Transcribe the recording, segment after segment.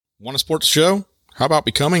Want to support the show? How about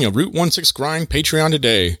becoming a Route 16 Grind Patreon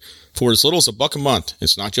today? For as little as $1 a month,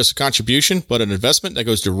 it's not just a contribution, but an investment that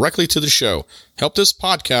goes directly to the show. Help this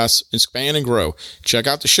podcast expand and grow. Check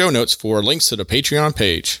out the show notes for links to the Patreon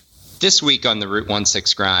page. This week on the Route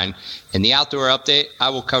 16 Grind, in the Outdoor Update,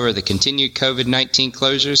 I will cover the continued COVID-19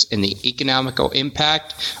 closures and the economical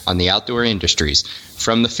impact on the outdoor industries.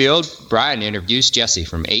 From the field, Brian interviews Jesse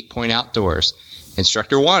from 8 Point Outdoors.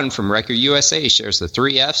 Instructor 1 from Record USA shares the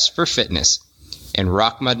 3 F's for fitness. In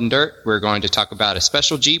Rock, Mud, and Dirt, we're going to talk about a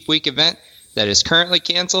special Jeep Week event that is currently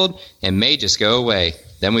canceled and may just go away.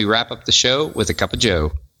 Then we wrap up the show with a cup of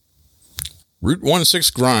Joe. Route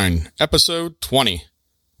 16 Grind, episode 20.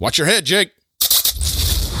 Watch your head, Jake.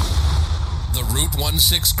 The Route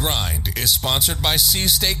 16 Grind is sponsored by Sea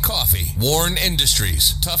State Coffee, Warren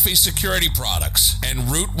Industries, Tuffy Security Products,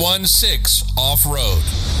 and Route 16 Off-Road.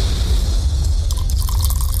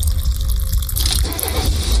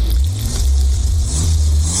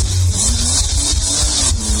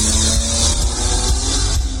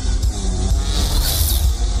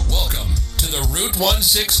 The Route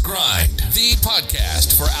 16 Grind, the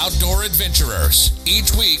podcast for outdoor adventurers.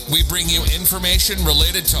 Each week, we bring you information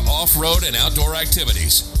related to off-road and outdoor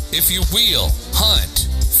activities. If you wheel, hunt,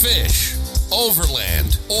 fish,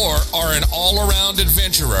 overland, or are an all-around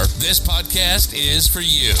adventurer, this podcast is for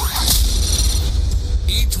you.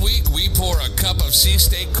 Each week, we pour a cup of Sea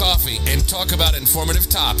State coffee and talk about informative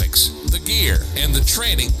topics, the gear, and the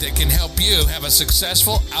training that can help you have a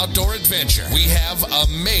successful outdoor adventure. We have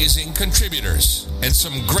amazing contributors and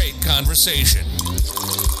some great conversation.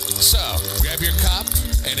 So, grab your cup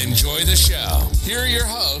and enjoy the show. Here are your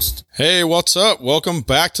hosts. Hey, what's up? Welcome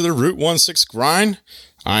back to the Route 16 Grind.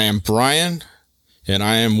 I am Brian, and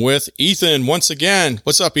I am with Ethan once again.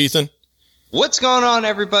 What's up, Ethan? What's going on,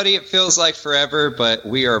 everybody? It feels like forever, but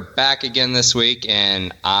we are back again this week,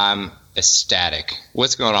 and I'm ecstatic.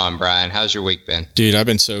 What's going on, Brian? How's your week been? Dude, I've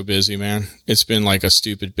been so busy, man. It's been like a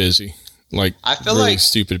stupid busy. I feel really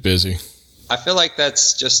stupid busy. I feel like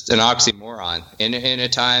that's just an oxymoron. In a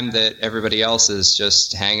time that everybody else is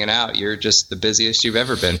just hanging out, you're just the busiest you've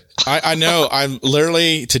ever been. I know. I'm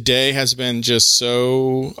literally, today has been just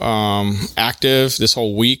so active. This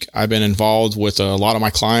whole week, I've been involved with a lot of my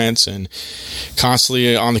clients and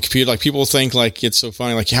constantly on the computer. Like, people think like it's so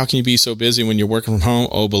funny. Like, how can you be so busy when you're working from home?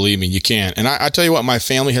 Oh, believe me, you can't. And I tell you what, my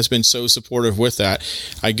family has been so supportive with that.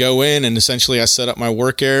 I go in and essentially I set up my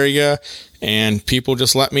work area, and people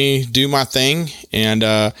just let me do my thing. And,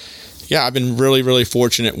 yeah, I've been really, really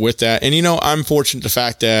fortunate with that. And, I'm fortunate the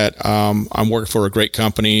fact that, I'm working for a great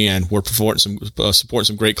company and we're supporting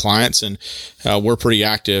some great clients, and, we're pretty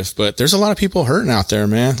active, but there's a lot of people hurting out there,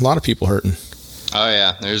 man. A lot of people hurting. Oh,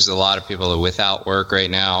 yeah. There's a lot of people without work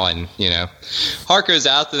right now. And, heart goes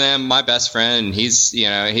out to them. My best friend, he's,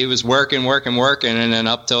 he was working. And then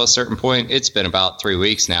up till a certain point, it's been about 3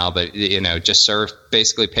 weeks now, but, just served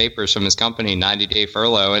basically papers from his company, 90-day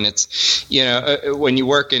furlough. And it's, when you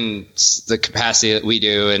work in the capacity that we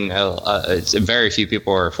do, and very few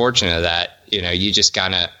people are fortunate of that, you just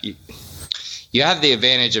kind of, you have the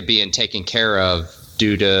advantage of being taken care of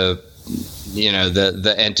due to,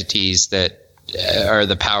 the entities that are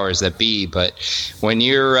the powers that be. But when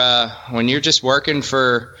you're just working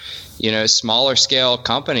for, smaller scale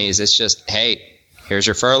companies, it's just, hey, here's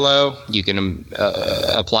your furlough. You can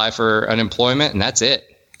apply for unemployment, and that's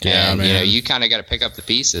it. Yeah, and, man. You kind of got to pick up the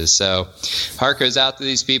pieces. So heart goes out to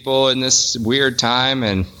these people in this weird time,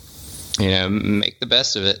 and, make the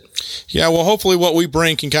best of it. Yeah, well, hopefully what we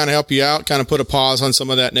bring can kind of help you out, kind of put a pause on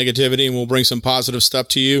some of that negativity, and we'll bring some positive stuff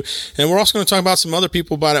to you. And we're also going to talk about some other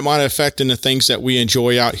people that it might affect in the things that we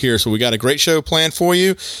enjoy out here. So we got a great show planned for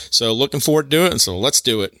you. So looking forward to it. And so let's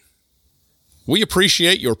do it. We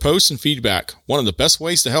appreciate your posts and feedback. One of the best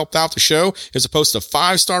ways to help out the show is to post a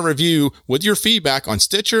 5-star review with your feedback on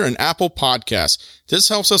Stitcher and Apple Podcasts. This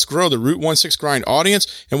helps us grow the Route 16 Grind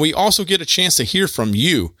audience, and we also get a chance to hear from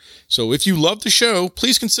you. So if you love the show,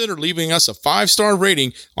 please consider leaving us a 5-star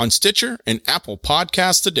rating on Stitcher and Apple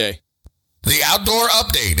Podcasts today. The Outdoor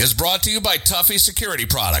Update is brought to you by Tuffy Security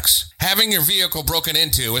Products. Having your vehicle broken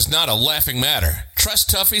into is not a laughing matter. Trust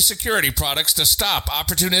Tuffy Security Products to stop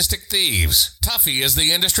opportunistic thieves. Tuffy is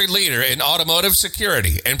the industry leader in automotive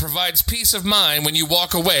security and provides peace of mind when you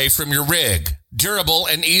walk away from your rig. Durable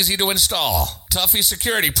and easy to install, Tuffy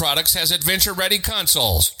Security Products has adventure-ready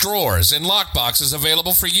consoles, drawers, and lockboxes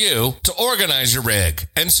available for you to organize your rig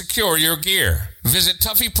and secure your gear. Visit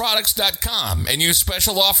TuffyProducts.com and use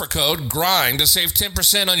special offer code GRIND to save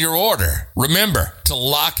 10% on your order. Remember to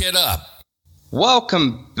lock it up.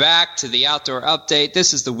 Welcome back to the Outdoor Update.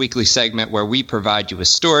 This is the weekly segment where we provide you with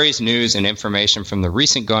stories, news, and information from the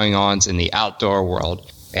recent going-ons in the outdoor world.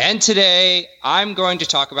 And today, I'm going to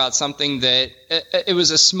talk about something that it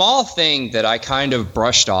was a small thing that I kind of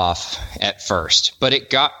brushed off at first, but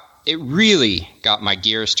it really got my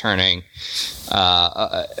gears turning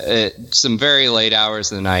at some very late hours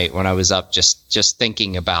of the night when I was up just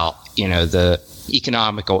thinking about, the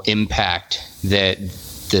economical impact that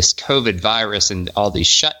this COVID virus and all these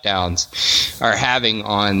shutdowns are having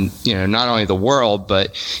on, not only the world,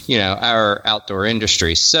 but, our outdoor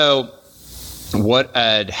industry. So what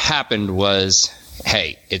had happened was,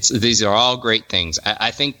 hey, these are all great things.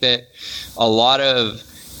 I think that a lot of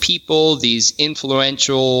people, these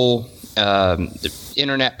influential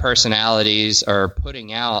internet personalities are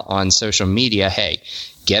putting out on social media, hey,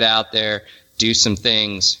 get out there, do some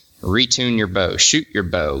things, retune your bow, shoot your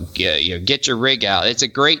bow, get your rig out. It's a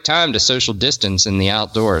great time to social distance in the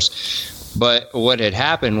outdoors. But what had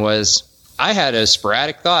happened was I had a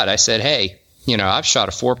sporadic thought. I said, hey, I've shot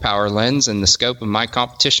a 4-power lens in the scope of my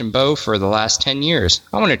competition bow for the last 10 years.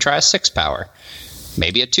 I want to try a 6-power,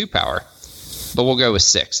 maybe a 2-power, but we'll go with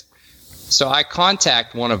 6. So I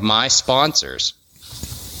contact one of my sponsors,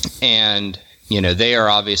 and they are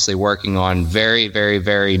obviously working on very, very,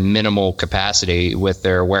 very minimal capacity with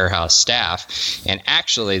their warehouse staff. And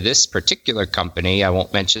actually, this particular company, I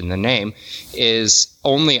won't mention the name, is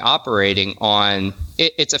only operating on,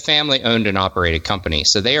 it's a family-owned and operated company.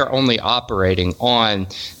 So they are only operating on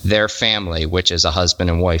their family, which is a husband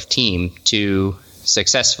and wife team, to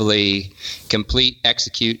successfully complete,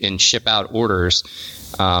 execute, and ship out orders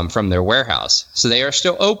from their warehouse. So they are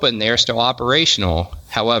still open, they are still operational.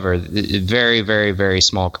 However, very, very, very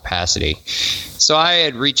small capacity. So I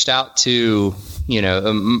had reached out to,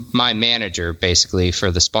 my manager basically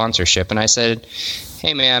for the sponsorship, and I said,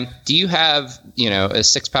 hey man, do you have, a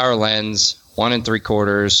 6-power lens, 1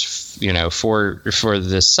 3/4, for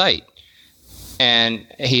this site? And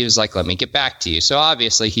he was like, let me get back to you. So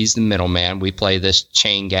obviously he's the middleman. We play this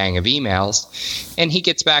chain gang of emails, and he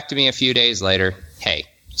gets back to me a few days later. Hey,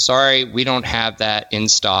 sorry, we don't have that in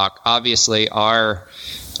stock. Obviously, our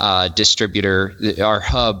distributor, our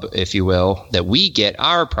hub, if you will, that we get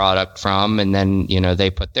our product from, and then, they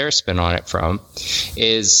put their spin on it from,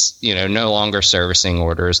 is, no longer servicing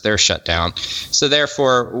orders. They're shut down. So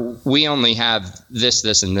therefore, we only have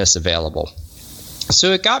this, and this available.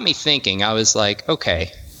 So it got me thinking. I was like,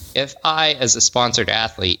 okay, if I, as a sponsored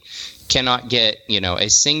athlete, cannot get, a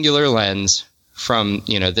singular lens from,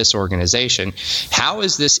 this organization, how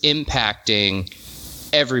is this impacting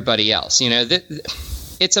everybody else?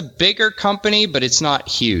 It's a bigger company, but it's not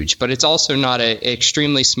huge, but it's also not an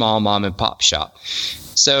extremely small mom and pop shop.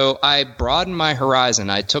 So I broadened my horizon.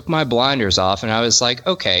 I took my blinders off, and I was like,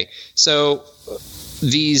 okay, so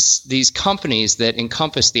these companies that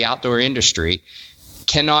encompass the outdoor industry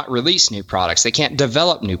cannot release new products. They can't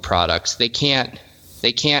develop new products. They can't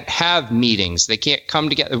have meetings. They can't come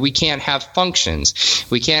together. We can't have functions.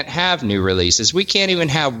 We can't have new releases. We can't even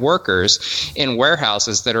have workers in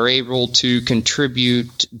warehouses that are able to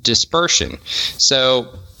contribute dispersion. So,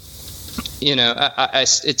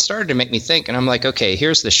 it started to make me think, and I'm like, okay,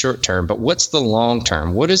 here's the short term, but what's the long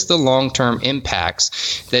term? What is the long-term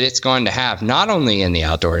impacts that it's going to have, not only in the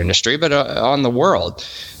outdoor industry, but on the world?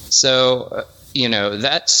 So,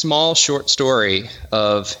 that small short story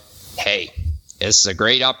of, hey, this is a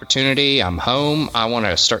great opportunity. I'm home. I want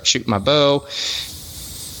to start shooting my bow.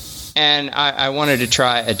 And I wanted to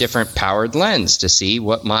try a different powered lens to see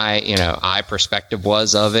what my, eye perspective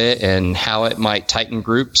was of it and how it might tighten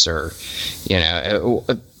groups or,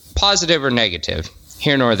 positive or negative,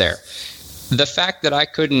 here nor there. The fact that I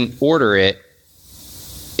couldn't order it,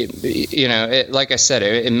 like I said,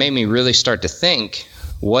 it made me really start to think,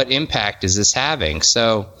 what impact is this having?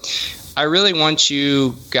 So I really want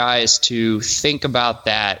you guys to think about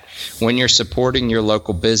that when you're supporting your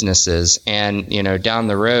local businesses, and down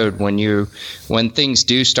the road when things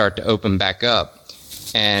do start to open back up,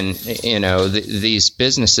 and these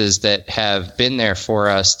businesses that have been there for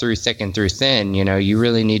us through thick and through thin, you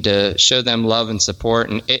really need to show them love and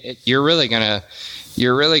support, and you're really gonna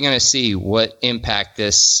see what impact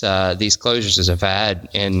these closures have had,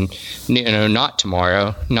 and not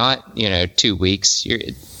tomorrow, not 2 weeks.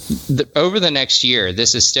 Over the next year,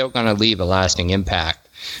 this is still going to leave a lasting impact.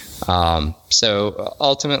 So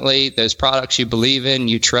ultimately, those products you believe in,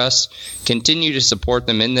 you trust, continue to support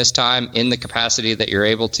them in this time, in the capacity that you're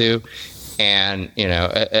able to. And,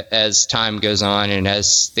 as time goes on and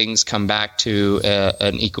as things come back to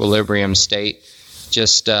an equilibrium state,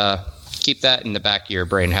 just keep that in the back of your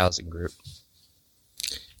brain housing group.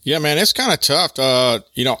 Yeah, man, it's kind of tough.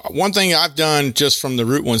 One thing I've done just from the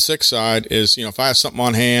Route 16 side is, if I have something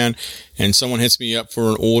on hand and someone hits me up for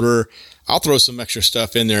an order, I'll throw some extra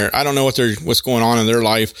stuff in there. I don't know what's going on in their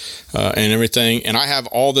life and everything. And I have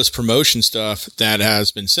all this promotion stuff that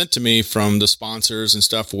has been sent to me from the sponsors and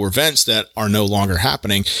stuff for events that are no longer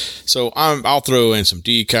happening. So I'll throw in some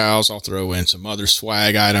decals. I'll throw in some other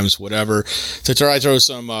swag items, whatever, to try to throw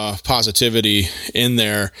some positivity in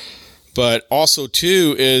there. But also,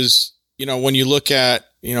 too, is, when you look at,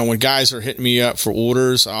 when guys are hitting me up for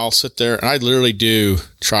orders, I'll sit there and I literally do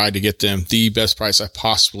try to get them the best price I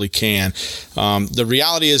possibly can. The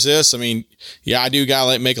reality is this. I mean, yeah, I do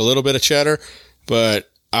gotta make a little bit of cheddar,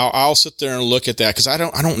 but I'll sit there and look at that because I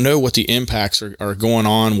don't know what the impacts are going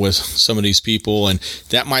on with some of these people, and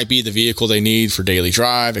that might be the vehicle they need for daily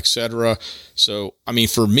drive, etc. So, I mean,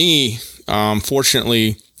 for me,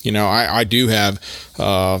 fortunately, I do have,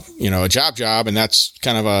 a job, and that's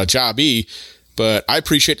kind of a job-y, but I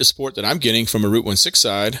appreciate the support that I'm getting from a Route 16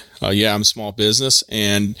 side. I'm a small business,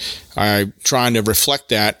 and I'm trying to reflect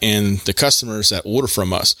that in the customers that order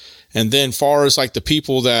from us. And then far as like the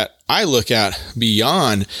people that I look at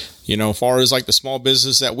beyond, far as like the small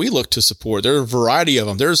business that we look to support, there are a variety of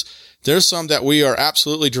them. There's some that we are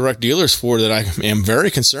absolutely direct dealers for that I am very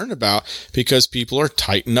concerned about because people are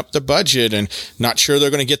tightening up the budget and not sure they're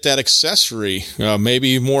going to get that accessory,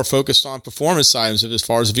 maybe more focused on performance items as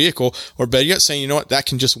far as vehicle, or better yet saying, that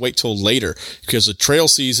can just wait till later because the trail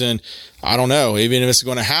season, I don't know, even if it's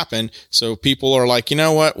going to happen. So people are like,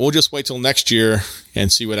 we'll just wait till next year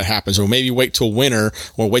and see what happens, or maybe wait till winter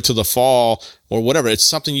or wait till the fall or whatever. It's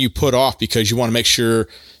something you put off because you want to make sure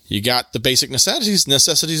you got the basic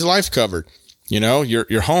necessities of life covered.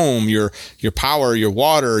 Your home, your power, your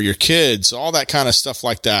water, your kids, all that kind of stuff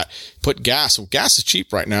like that. Put gas. Well, gas is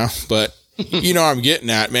cheap right now, but what I'm getting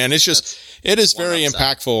at, man. It's just, it is very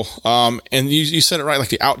impactful. And you said it right, like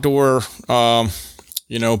the outdoor,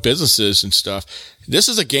 businesses and stuff. This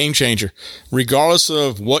is a game changer, regardless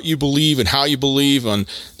of what you believe and how you believe on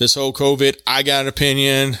this whole COVID. I got an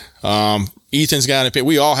opinion. Ethan's got an opinion.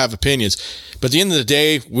 We all have opinions. But at the end of the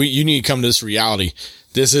day, you need to come to this reality.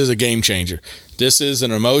 This is a game changer. This is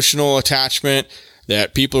an emotional attachment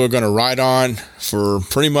that people are going to ride on for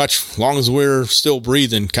pretty much as long as we're still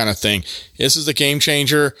breathing kind of thing. This is a game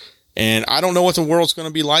changer. And I don't know what the world's going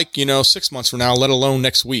to be like, 6 months from now, let alone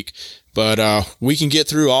next week. But we can get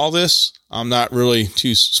through all this. I'm not really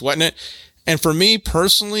too sweating it. And for me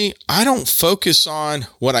personally, I don't focus on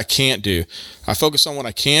what I can't do. I focus on what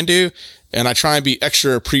I can do. And I try and be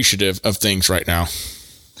extra appreciative of things right now.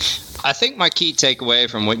 I think my key takeaway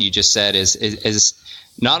from what you just said is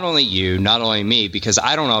not only you, not only me, because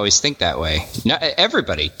I don't always think that way. Not,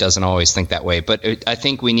 everybody doesn't always think that way, but I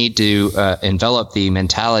think we need to envelop the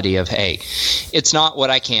mentality of, hey, it's not what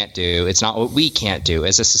I can't do. It's not what we can't do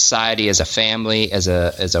as a society, as a family, as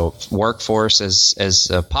a workforce, as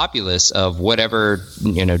a populace of whatever,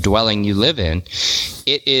 dwelling you live in.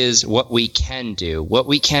 It is what we can do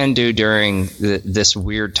during this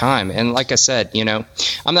weird time. And like I said,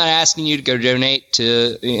 I'm not asking you to go donate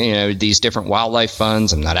to, these different wildlife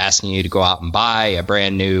funds. I'm not asking you to go out and buy a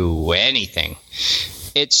brand new anything.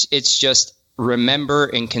 It's just remember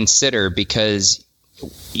and consider, because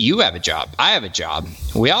you have a job. I have a job.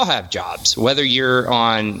 We all have jobs, whether you're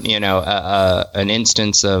on, an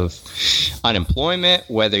instance of unemployment,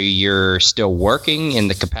 whether you're still working in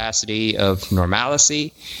the capacity of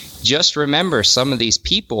normalcy. Just remember some of these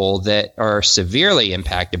people that are severely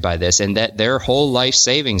impacted by this, and that their whole life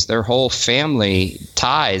savings, their whole family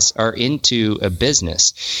ties are into a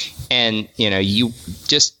business. And, you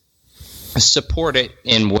just support it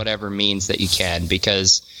in whatever means that you can,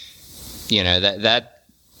 because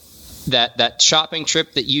that shopping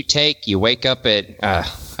trip that you take, you wake up at 8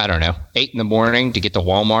 a.m. to get to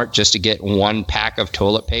Walmart just to get one pack of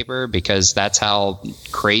toilet paper, because that's how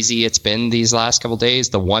crazy it's been these last couple of days.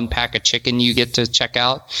 The one pack of chicken you get to check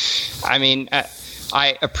out. I mean,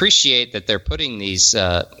 I appreciate that they're putting these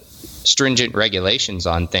stringent regulations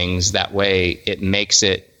on things. That way it makes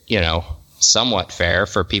it, somewhat fair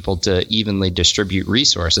for people to evenly distribute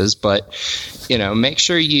resources, but make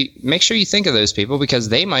sure you think of those people, because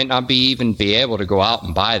they might not be able to go out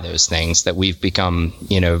and buy those things that we've become.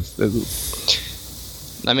 Let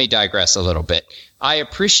me digress a little bit. I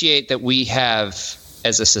appreciate that we have,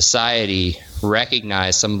 as a society,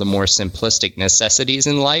 recognized some of the more simplistic necessities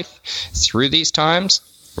in life through these times,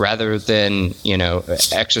 rather than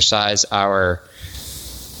exercise our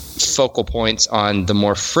focal points on the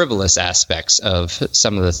more frivolous aspects of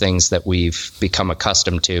some of the things that we've become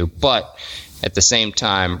accustomed to. But at the same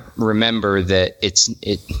time, remember that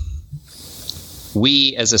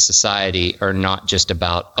we as a society are not just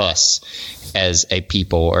about us as a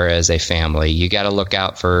people or as a family. You got to look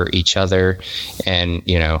out for each other and,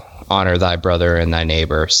 honor thy brother and thy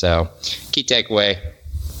neighbor. So key takeaway,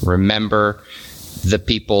 remember the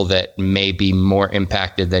people that may be more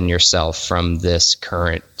impacted than yourself from this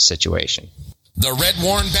current situation. The Red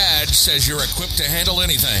Warren Badge says you're equipped to handle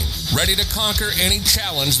anything, ready to conquer any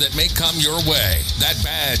challenge that may come your way. That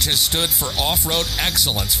badge has stood for off-road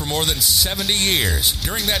excellence for more than 70 years.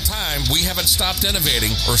 During that time, we haven't stopped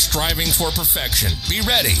innovating or striving for perfection. Be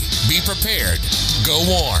ready. Be prepared. Go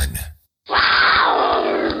Warren.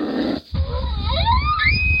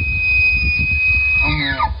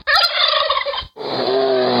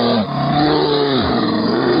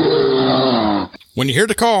 When you hear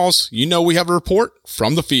the calls, you know we have a report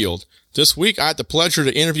from the field. This week, I had the pleasure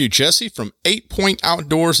to interview Jesse from 8 Point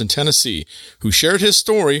Outdoors in Tennessee, who shared his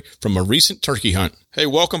story from a recent turkey hunt. Hey,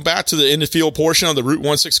 welcome back to the In the Field portion of the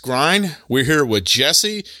Route 16 Grind. We're here with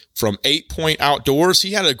Jesse from 8 Point Outdoors.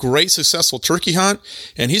 He had a great, successful turkey hunt,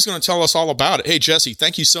 and he's going to tell us all about it. Hey, Jesse,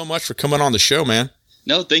 thank you so much for coming on the show, man.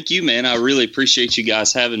 No, thank you, man. I really appreciate you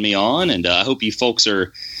guys having me on, and I hope you folks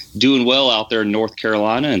are doing well out there in North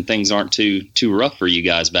Carolina and things aren't too rough for you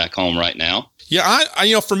guys back home right now. Yeah,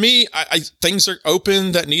 I for me, things are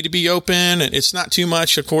open that need to be open, and it's not too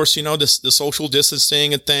much. Of course, the social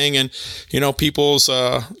distancing and thing, and people's,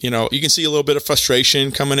 you can see a little bit of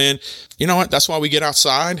frustration coming in. You know what? That's why we get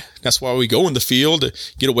outside. That's why we go in the field to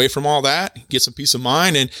get away from all that, get some peace of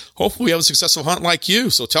mind, and hopefully we have a successful hunt like you.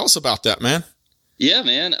 So tell us about that, man. Yeah,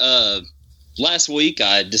 man. Last week,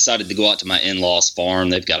 I decided to go out to my in-laws' farm.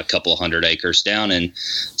 They've got a couple of 100 acres down in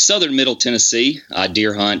southern Middle Tennessee. I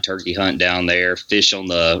deer hunt, turkey hunt down there, fish on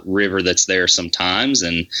the river that's there sometimes.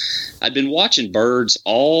 And I'd been watching birds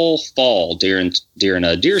all fall during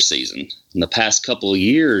a deer season. In the past couple of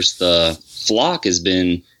years, the flock has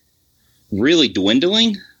been really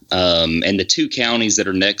dwindling. And the two counties that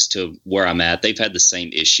are next to where I'm at, they've had the same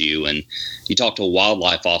issue. And you talk to a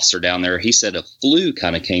wildlife officer down there, he said a flu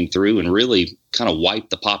kind of came through and really kind of wiped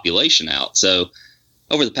the population out. So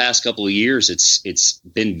over the past couple of years, it's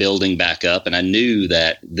been building back up. And I knew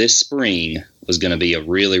that this spring was going to be a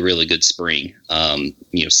really, really good spring.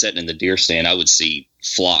 Sitting in the deer stand, I would see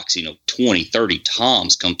flocks, 20, 30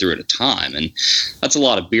 toms come through at a time. And that's a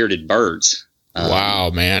lot of bearded birds.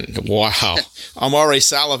 Wow, man. Wow. I'm already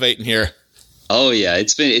salivating here. Oh yeah.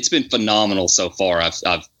 It's been phenomenal so far.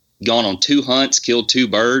 I've gone on 2 hunts, killed 2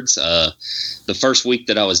 birds. The first week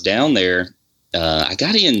that I was down there, I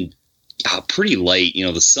got in pretty late.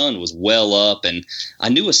 The sun was well up and I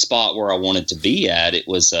knew a spot where I wanted to be at. It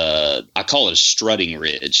was, I call it a strutting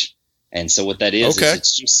ridge. And so what that is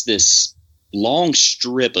it's just this long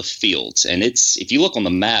strip of fields. And if you look on the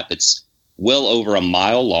map, it's well over a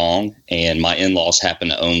mile long, and my in-laws happen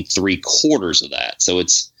to own 3/4 of that. So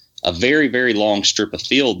it's a very, very long strip of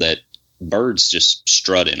field that birds just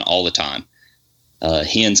strut in all the time.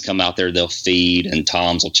 Hens come out there, they'll feed, and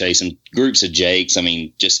toms will chase them. Groups of jakes. I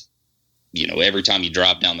mean, just, every time you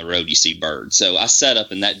drive down the road, you see birds. So I set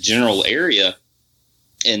up in that general area,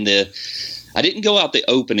 and I didn't go out the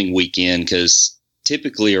opening weekend because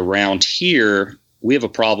typically around here, we have a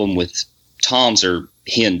problem with toms are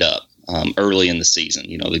henned up. Early in the season,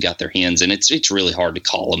 they got their hens, and it's really hard to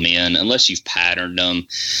call them in unless you've patterned them.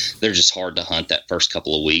 They're just hard to hunt that first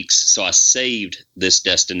couple of weeks. So I saved this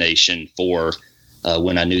destination for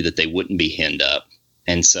when I knew that they wouldn't be henned up.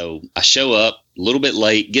 And so I show up a little bit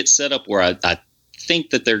late, get set up where I think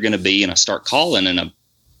that they're going to be, and I start calling, and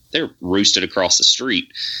they're roosted across the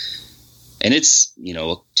street. And it's,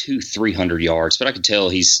 200-300 yards, but I could tell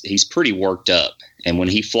he's pretty worked up. And when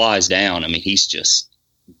he flies down, I mean, he's just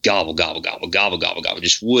gobble, gobble, gobble, gobble, gobble, gobble,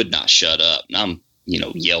 just would not shut up. And I'm,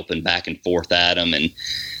 yelping back and forth at him, and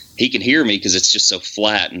he can hear me because it's just so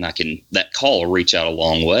flat, and that call will reach out a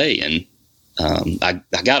long way. And I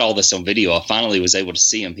got all this on video. I finally was able to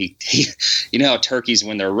see him. He how turkeys,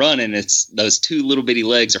 when they're running, it's those 2 little bitty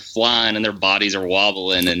legs are flying and their bodies are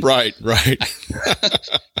wobbling. And right.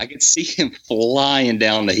 I could see him flying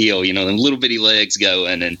down the hill, them little bitty legs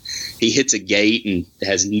going, and he hits a gate and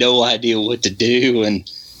has no idea what to do and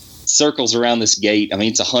circles around this gate. I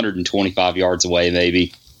mean, it's 125 yards away,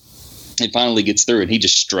 maybe. He finally gets through, and he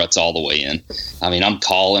just struts all the way in. I mean, I'm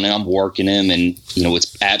calling him, I'm working him, and,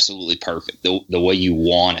 it's absolutely perfect, the way you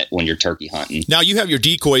want it when you're turkey hunting. Now, you have your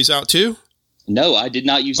decoys out, too? No, I did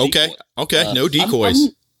not use decoys. Okay, no decoys.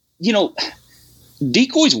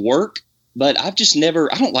 Decoys work, but I've just I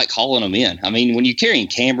don't like hauling them in. I mean, when you're carrying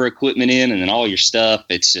camera equipment in and then all your stuff,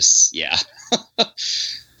 it's just, yeah.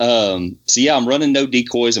 I'm running no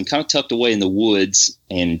decoys. I'm kind of tucked away in the woods,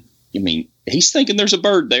 and he's thinking there's a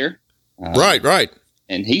bird there. Right.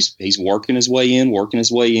 And he's working his way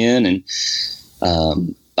in. And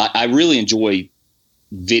I really enjoy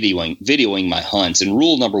videoing my hunts. And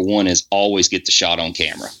rule number one is always get the shot on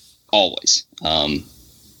camera. Always.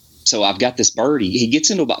 So I've got this bird. He gets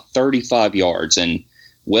into about 35 yards and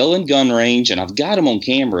well in gun range, and I've got him on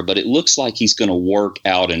camera, but it looks like he's going to work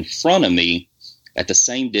out in front of me at the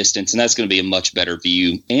same distance, and that's going to be a much better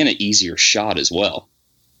view and an easier shot as well.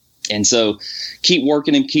 And so keep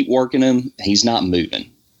working him. He's not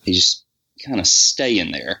moving. He's just kind of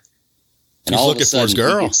staying there. And he's all looking of a sudden, for his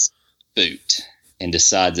girl. he gets spooked and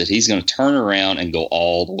decides that he's going to turn around and go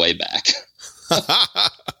all the way back.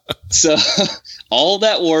 So all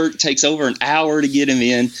that work takes over an hour to get him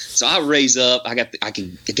in. So I raise up. I got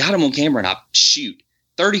him on camera, and I shoot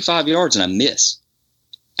 35 yards, and I miss.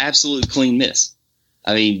 Absolute clean miss.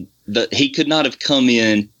 I mean, he could not have come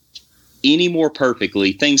in any more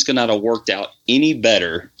perfectly. Things could not have worked out any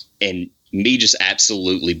better, and me just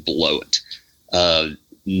absolutely blow it.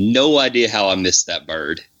 No idea how I missed that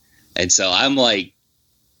bird. And so I'm like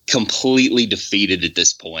completely defeated at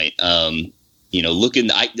this point.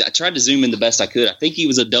 I tried to zoom in the best I could. I think he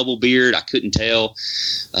was a double beard. I couldn't tell.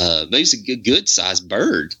 But he's a good sized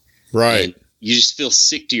bird. Right. And you just feel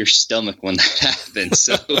sick to your stomach when that happens.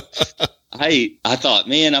 So I thought,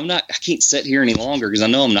 man, I can't sit here any longer because I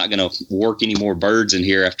know I'm not going to work any more birds in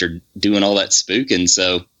here after doing all that spooking.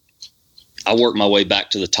 So I worked my way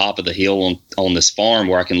back to the top of the hill on this farm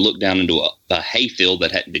where I can look down into a hayfield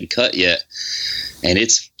that hadn't been cut yet. And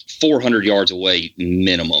it's 400 yards away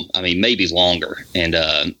minimum. I mean, maybe longer. And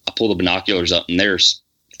I pull the binoculars up, and there's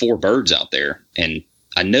 4 birds out there. And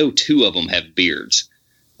I know 2 of them have beards.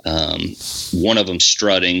 One of them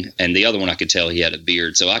strutting, and the other one I could tell he had a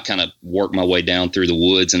beard. So I kind of worked my way down through the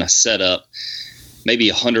woods, and I set up maybe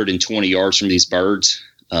 120 yards from these birds,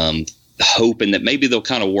 hoping that maybe they'll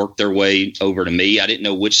kind of work their way over to me. I didn't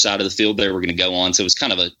know which side of the field they were going to go on, so it was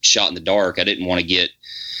kind of a shot in the dark. I didn't want to get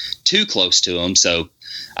too close to them, so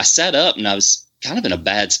I sat up, and I was kind of in a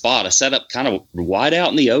bad spot. I sat up kind of wide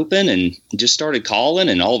out in the open and just started calling,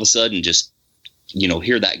 and all of a sudden just,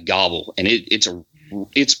 hear that gobble, and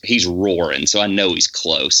he's roaring. So I know he's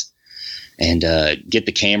close, and get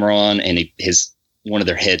the camera on, and one of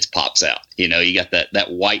their heads pops out. You got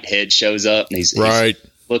that white head shows up, and he's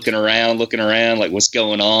looking around like, what's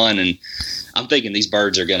going on? And I'm thinking these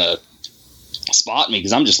birds are going to spot me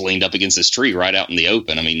because I'm just leaned up against this tree right out in the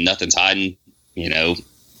open. I mean, nothing's hiding,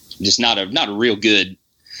 just not a real good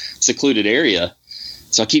secluded area.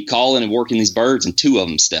 So I keep calling and working these birds, and 2 of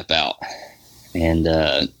them step out, and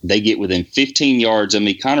they get within 15 yards of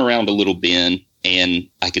me, kind of around a little bend. And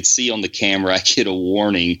I could see on the camera, I get a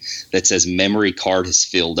warning that says memory card has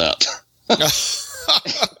filled up.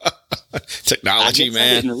 Technology,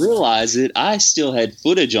 man. I didn't realize it. I still had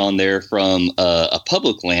footage on there from a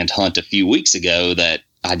public land hunt a few weeks ago that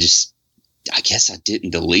I guess I didn't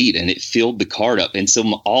delete, and it filled the card up. And so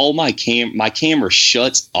all my camera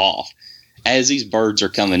shuts off as these birds are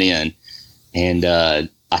coming in, and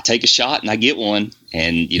I take a shot and I get one.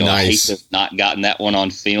 And nice. I hate to have not gotten that one on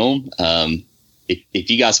film. If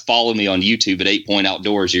you guys follow me on YouTube at 8 Point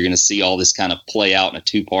Outdoors, you're going to see all this kind of play out in a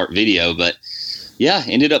 2-part video. But yeah,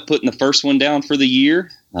 ended up putting the first one down for the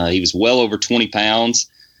year. He was well over 20 pounds.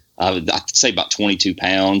 I could say about 22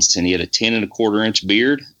 pounds, and he had a 10.25 inch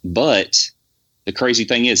beard. But the crazy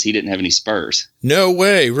thing is, he didn't have any spurs. No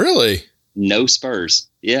way, really? No spurs.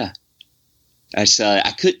 Yeah.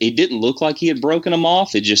 It didn't look like he had broken them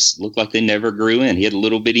off. It just looked like they never grew in. He had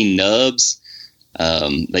little bitty nubs.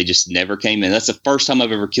 They just never came in. That's the first time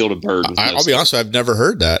I've ever killed a bird. I'll be honest, I've never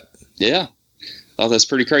heard that. Yeah. Oh, that's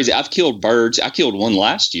pretty crazy. I've killed birds. I killed one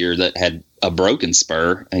last year that had a broken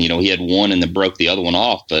spur, and he had one and then broke the other one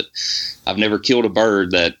off. But I've never killed a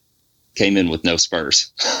bird that came in with no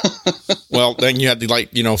spurs. Well, then you had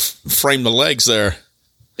to frame the legs there.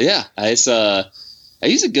 Yeah, he's a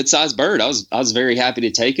good sized bird. I was very happy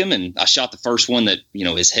to take him, and I shot the first one that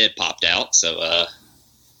his head popped out. So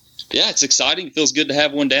yeah, it's exciting. It feels good to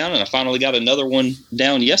have one down, and I finally got another one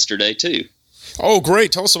down yesterday too. Oh,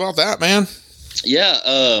 great! Tell us about that, man.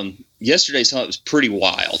 Yeah, yesterday's hunt was pretty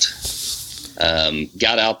wild.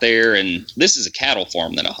 Got out there, and this is a cattle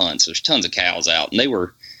farm that I hunt, so there's tons of cows out, and they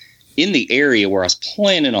were in the area where I was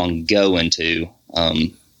planning on going to.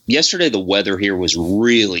 Yesterday, the weather here was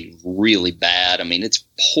really, really bad. I mean, it's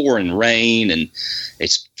pouring rain, and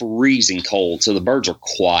it's freezing cold, so the birds are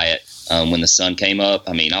quiet when the sun came up.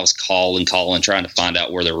 I mean, I was calling, trying to find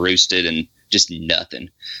out where they're roosted, and just nothing.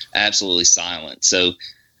 Absolutely silent. So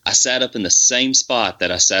I sat up in the same spot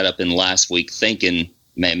that I sat up in last week thinking,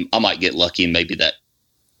 man, I might get lucky and maybe that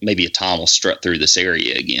maybe a tom will strut through this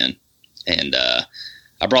area again. And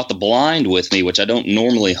I brought the blind with me, which I don't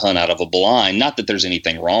normally hunt out of a blind. Not that there's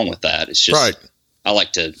anything wrong with that. It's just right. I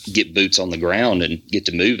like to get boots on the ground and get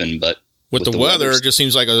to moving. But with the weather, it just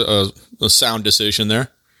seems like a sound decision there.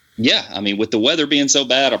 Yeah, I mean, with the weather being so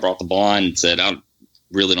bad, I brought the blind and said I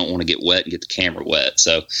really don't want to get wet and get the camera wet.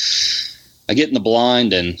 So I get in the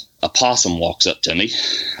blind and a possum walks up to me,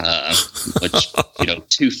 which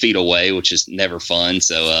 2 feet away, which is never fun.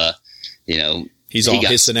 So he's all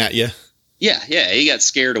hissing at you. Yeah, he got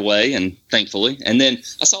scared away, and thankfully. And then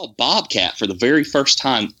I saw a bobcat for the very first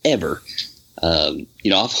time ever.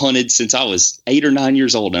 I've hunted since I was 8 or 9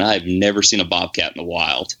 years old, and I have never seen a bobcat in the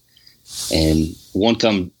wild. And one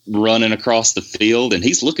come running across the field, and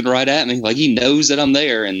he's looking right at me like he knows that I'm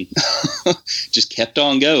there, and just kept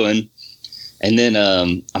on going. And then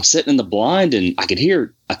I'm sitting in the blind, and I could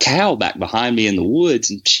hear a cow back behind me in the woods,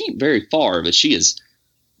 and she ain't very far, but she is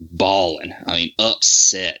bawling. I mean,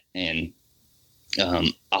 upset. And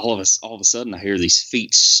all of a sudden I hear these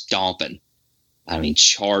feet stomping. I mean,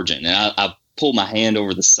 charging. And I pull my hand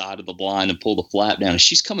over the side of the blind and pull the flap down, and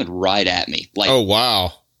she's coming right at me. Like, oh,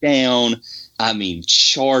 wow. Down. I mean,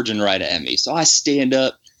 charging right at me. So I stand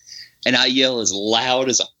up and I yell as loud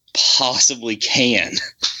as I possibly can.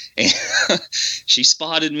 And she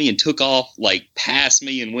spotted me and took off, like, past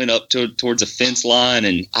me and went up towards a fence line.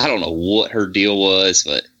 And I don't know what her deal was,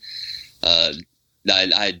 but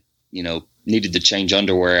I needed to change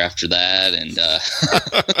underwear after that, and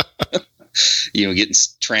getting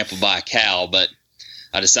trampled by a cow. But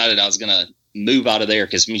I decided I was gonna move out of there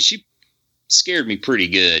because she scared me pretty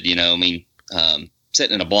good.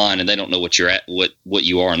 Sitting in a blind and they don't know what you're at, what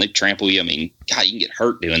you are, and they trample you. I mean, God, you can get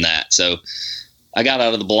hurt doing that. So I got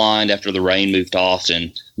out of the blind after the rain moved off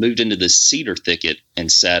and moved into the cedar thicket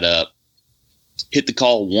and sat up. Hit the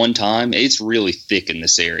call one time. It's really thick in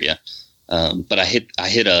this area. But I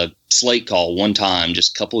hit a slate call one time,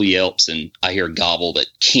 just a couple of yelps, and I hear a gobble that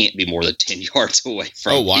can't be more than 10 yards away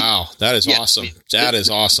from me. Oh, wow. That is awesome. That is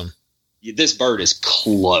awesome. This bird is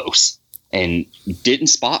close and didn't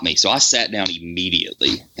spot me. So I sat down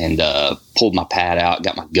immediately and pulled my pad out,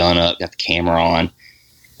 got my gun up, got the camera on,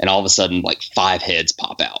 and all of a sudden, like, 5 heads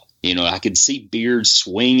pop out. I could see beards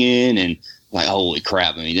swinging, and like, holy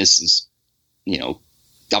crap. I mean, this is,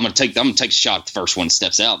 I'm gonna take a shot at the first one that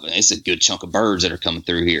steps out, but it's a good chunk of birds that are coming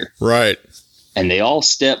through here. Right. And they all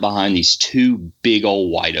step behind these 2 big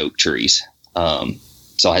old white oak trees.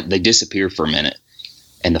 They disappear for a minute,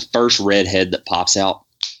 and the first redhead that pops out,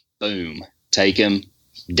 boom, take him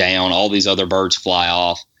down. All these other birds fly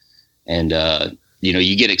off, and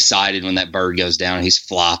you get excited when that bird goes down. He's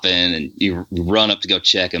flopping, and you run up to go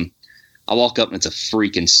check him. I walk up, and it's a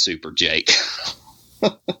freaking super Jake.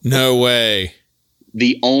 No way.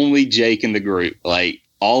 The only Jake in the group. Like,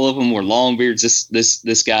 all of them were long beards.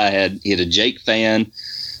 This guy had a Jake fan,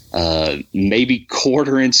 maybe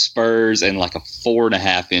 1/4-inch spurs, and like a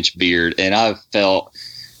 4.5-inch beard. And I felt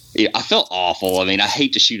awful. I mean, I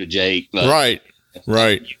hate to shoot a Jake, but right.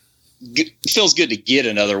 It feels good to get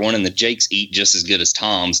another one, and the Jakes eat just as good as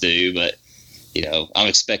Toms do. But I'm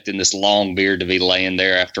expecting this long beard to be laying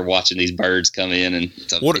there after watching these birds come in. And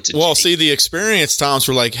see, the experienced Toms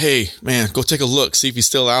were like, "Hey, man, go take a look, see if he's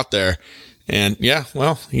still out there." And yeah,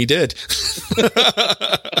 well, he did.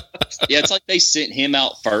 Yeah, it's like they sent him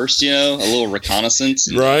out first, a little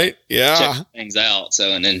reconnaissance, right? Yeah, check things out.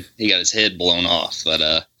 So, and then he got his head blown off.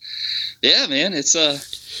 But yeah, man, it's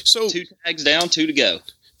so 2 tags down, 2 to go.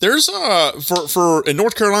 There's for in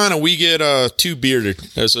North Carolina we get 2 bearded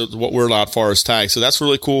as what we're allowed far as tags, so that's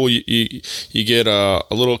really cool. You get a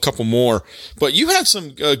couple more, but you had some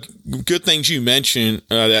good things you mentioned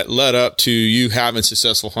that led up to you having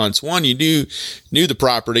successful hunts. One, you knew the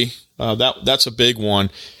property, that's a big one,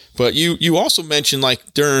 but you also mentioned,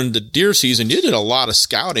 like, during the deer season you did a lot of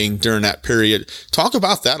scouting during that period. Talk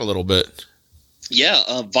about that a little bit.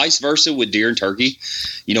 Yeah, vice versa with deer and turkey.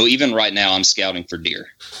 Even right now I'm scouting for deer.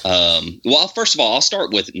 Well, first of all, I'll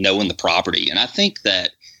start with knowing the property. And I think that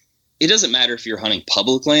it doesn't matter if you're hunting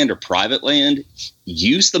public land or private land.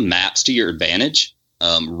 Use the maps to your advantage.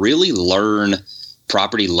 Really learn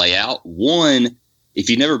property layout. One, if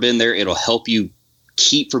you've never been there, it'll help you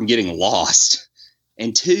keep from getting lost.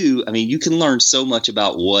 And 2, I mean, you can learn so much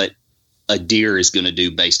about what a deer is going to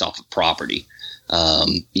do based off of property.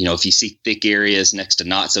 If you see thick areas next to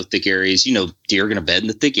not so thick areas, deer are going to bed in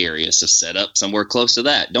the thick areas. So set up somewhere close to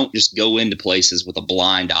that. Don't just go into places with a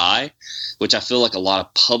blind eye, which I feel like a lot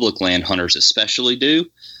of public land hunters especially do.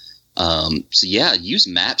 So yeah, use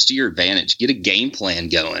maps to your advantage. Get a game plan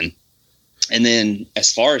going. And then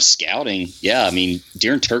as far as scouting, yeah, I mean,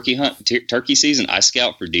 during turkey season, I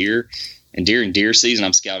scout for deer, and during deer season,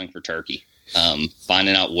 I'm scouting for turkey,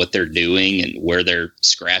 finding out what they're doing and where they're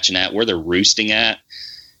scratching at, where they're roosting at,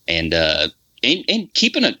 and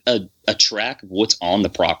keeping a track of what's on the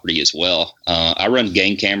property as well. I run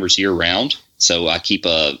game cameras year round, so I keep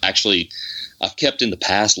I've kept in the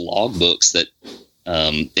past log books that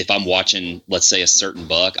if I'm watching, let's say, a certain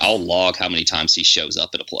buck, I'll log how many times he shows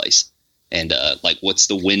up at a place. And like, what's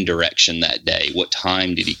the wind direction that day? What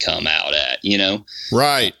time did he come out at?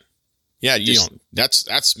 Right? Yeah, that's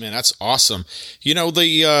awesome.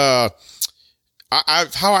 How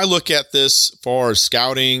I look at this for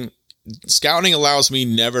scouting allows me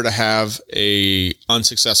never to have a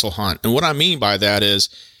unsuccessful hunt, and what I mean by that is,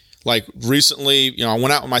 like recently, I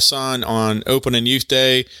went out with my son on Open and Youth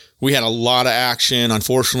Day. We had a lot of action.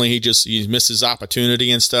 Unfortunately, he missed his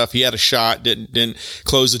opportunity and stuff. He had a shot, didn't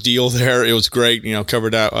close the deal there. It was great,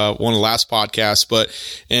 covered that one of the last podcasts. But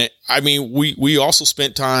we also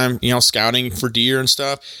spent time, scouting for deer and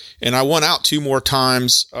stuff. And I went out 2 more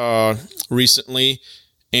times recently,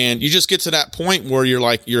 and you just get to that point where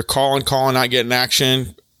you're calling, not getting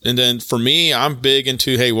action. And then for me, I'm big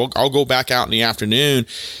into, hey, well, I'll go back out in the afternoon.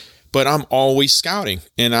 But I'm always scouting,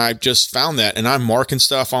 and I've just found that, and I'm marking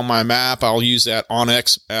stuff on my map. I'll use that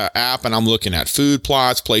OnX app, and I'm looking at food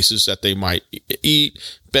plots, places that they might eat,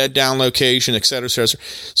 bed down location, et cetera, et cetera.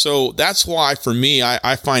 So that's why, for me,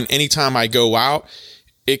 I find anytime I go out,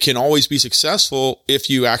 it can always be successful if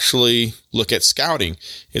you actually look at scouting.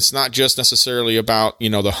 It's not just necessarily about,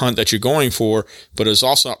 the hunt that you're going for, but it's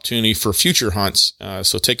also opportunity for future hunts.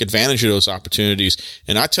 So take advantage of those opportunities.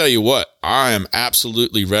 And I tell you what, I am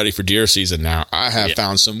absolutely ready for deer season now. I have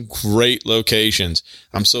found some great locations.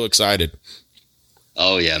 I'm so excited.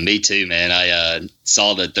 Oh yeah, me too, man. I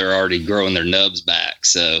saw that they're already growing their nubs back.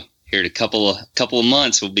 So here in a couple of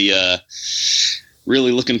months, we'll be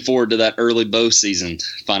really looking forward to that early bow season,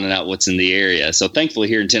 finding out what's in the area. So thankfully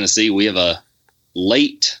here in Tennessee, we have a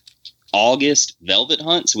late August velvet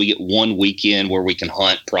hunt. So we get 1 weekend where we can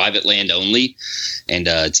hunt private land only, and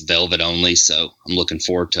it's velvet only. So I'm looking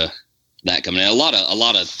forward to that coming in. A lot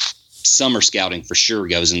of summer scouting for sure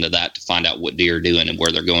goes into that to find out what deer are doing and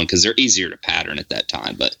where they're going, because they're easier to pattern at that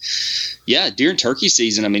time. But yeah, deer and turkey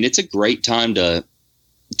season, I mean, it's a great time to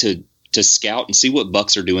scout and see what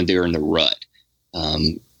bucks are doing during the rut.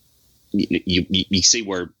 You see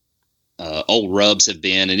where old rubs have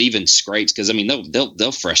been, and even scrapes, because I mean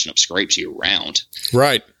they'll freshen up scrapes year round.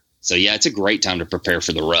 Right. So yeah, it's a great time to prepare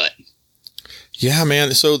for the rut. Yeah,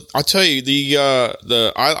 man. So I'll tell you,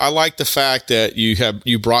 I like the fact that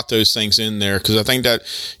you brought those things in there, because I think that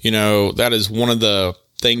that is one of the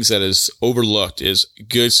things that is overlooked, is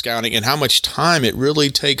good scouting and how much time it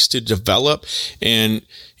really takes to develop. And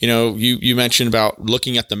you mentioned about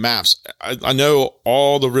looking at the maps. I know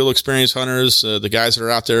all the real experienced hunters, the guys that are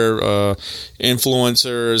out there,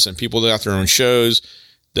 influencers and people that are out there on shows,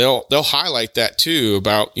 they'll highlight that too,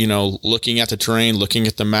 about, looking at the terrain, looking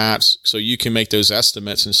at the maps, so you can make those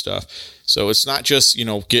estimates and stuff. So it's not just,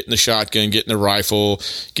 getting the shotgun, getting the rifle,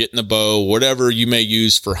 getting the bow, whatever you may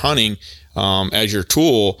use for hunting, as your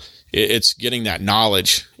tool. It's getting that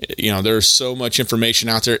knowledge. There's so much information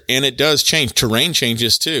out there, and it does change. Terrain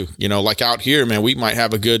changes too. Like out here, man, we might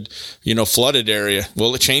have a good, flooded area.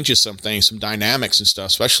 Well, it changes some things, some dynamics and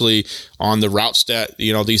stuff, especially on the routes that,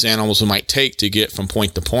 these animals might take to get from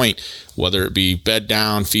point to point, whether it be bed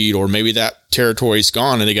down, feed, or maybe that territory's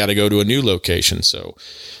gone and they got to go to a new location. So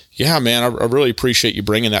yeah, man, I really appreciate you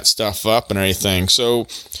bringing that stuff up and everything. So,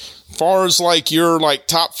 far as your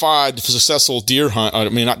top 5 successful deer hunt,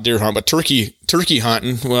 not deer hunt, but turkey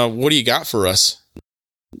hunting, well, what do you got for us?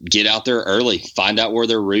 Get out there early, find out where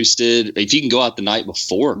they're roosted. If you can go out the night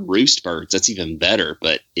before and roost birds, that's even better.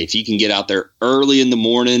 But if you can get out there early in the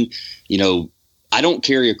morning, I don't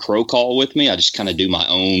carry a crow call with me. I just kind of do my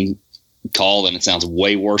own call, and it sounds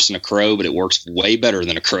way worse than a crow, but it works way better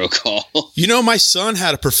than a crow call. My son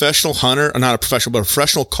had a professional hunter, not a professional, but a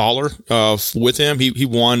professional caller with him. He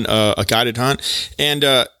won a guided hunt, and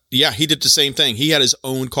he did the same thing. He had his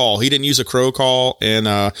own call. He didn't use a crow call, and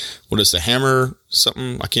what is the hammer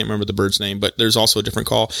something? I can't remember the bird's name, but there's also a different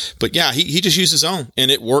call. But yeah, he just used his own,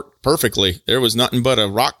 and it worked perfectly. There was nothing but a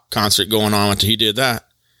rock concert going on until he did that.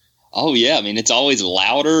 Oh yeah, I mean, it's always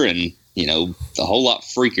louder and a whole lot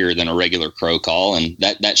freakier than a regular crow call. And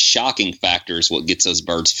that shocking factor is what gets those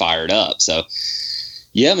birds fired up. So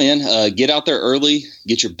yeah, man, get out there early,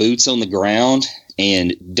 get your boots on the ground,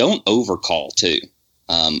 and don't overcall too.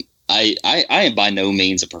 I am by no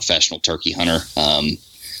means a professional turkey hunter.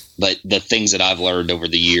 But the things that I've learned over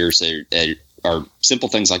the years are or simple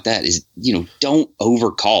things like that is, don't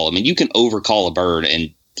overcall. I mean, you can overcall a bird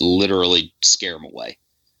and literally scare them away.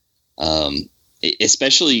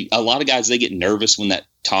 Especially a lot of guys, they get nervous when that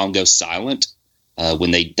tom goes silent,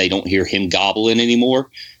 when they don't hear him gobbling anymore.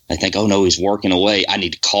 They think, oh no, he's working away. I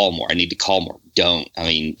need to call more. Don't. I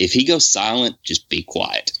mean, if he goes silent, just be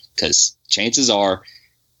quiet, because chances are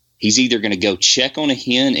he's either going to go check on a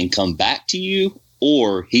hen and come back to you,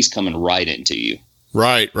 or he's coming right into you.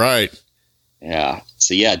 Right. Yeah.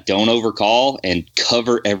 So yeah, don't overcall and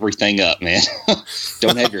cover everything up, man.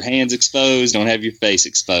 Don't have your hands exposed. Don't have your face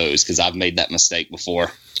exposed, because I've made that mistake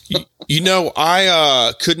before.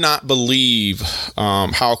 I could not believe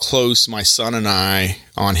how close my son and I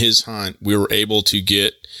on his hunt we were able to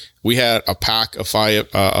get. We had a pack of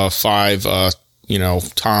five toms.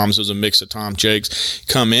 It was a mix of Tom Jakes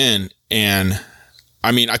come in, and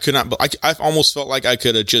I mean, I could not. I almost felt like I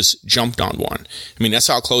could have just jumped on one. I mean, that's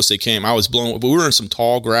how close they came. I was blown, but we were in some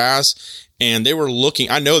tall grass, and they were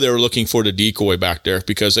looking. I know they were looking for the decoy back there,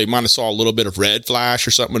 because they might have saw a little bit of red flash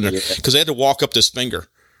or something. Because they had to walk up this finger,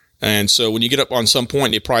 and so when you get up on some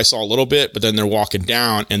point, they probably saw a little bit, but then they're walking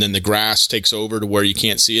down, and then the grass takes over to where you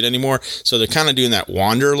can't see it anymore. So they're kind of doing that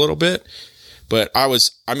wander a little bit. But I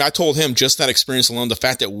told him just that experience alone, the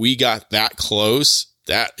fact that we got that close,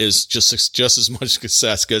 that is just as much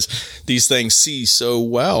success, because these things see so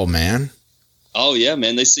well, man. Oh yeah,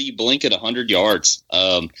 man. They see you blink at 100 yards.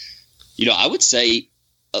 I would say,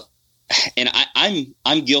 and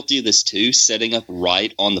I'm guilty of this too, setting up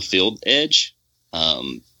right on the field edge.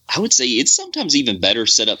 I would say it's sometimes even better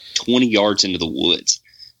set up 20 yards into the woods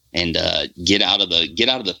and get out of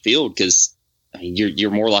the field, because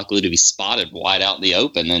you're more likely to be spotted wide out in the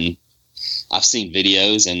open. And I've seen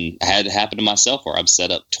videos, and I had it happen to myself, where I've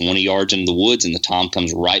set up 20 yards into the woods and the tom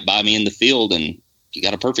comes right by me in the field, and you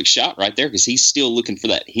got a perfect shot right there, because he's still looking for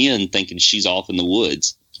that hen, thinking she's off in the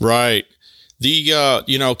woods. Right.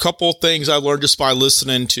 The, couple things I learned just by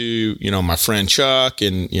listening to, my friend Chuck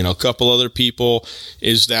and, a couple other people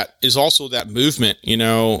is also that movement.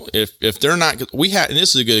 If they're not, and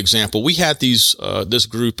this is a good example. We had this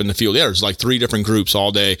group in the field. Yeah, there's like 3 different groups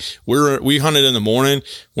all day. We hunted in the morning,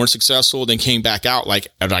 weren't successful, then came back out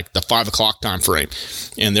at the 5 o'clock time frame,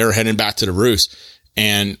 and they're heading back to the roost.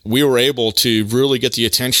 And we were able to really get the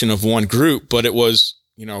attention of one group, but it was,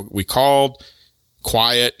 we called,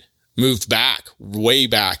 quiet, moved back, way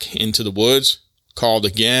back into the woods, called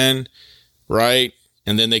again, right?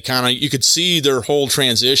 And then they you could see their whole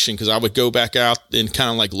transition, because I would go back out and kind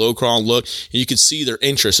of like low crawl and look, and you could see their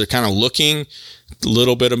interest. They're kind of looking,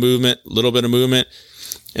 little bit of movement,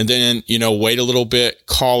 and then, wait a little bit,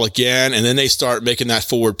 call again, and then they start making that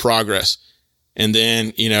forward progress. And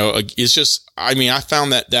then, it's just, I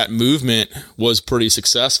found that movement was pretty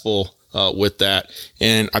successful with that.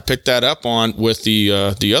 And I picked that up on with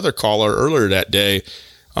the other caller earlier that day,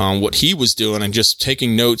 what he was doing and just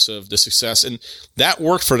taking notes of the success. And that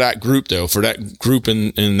worked for that group, though, for that group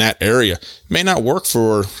in that area. It may not work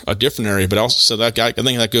for a different area, but also, so that guy, I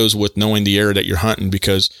think that goes with knowing the area that you're hunting,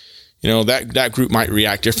 because, that group might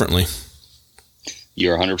react differently.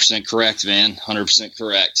 You're 100% correct, man. 100%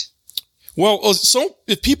 correct. Well, so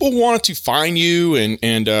if people wanted to find you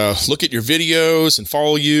and look at your videos and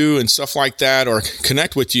follow you and stuff like that, or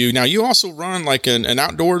connect with you, now you also run like an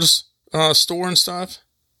outdoors store and stuff?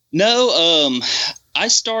 No, I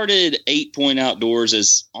started 8 Point Outdoors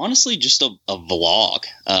as honestly just a vlog.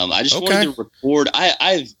 I just wanted to record.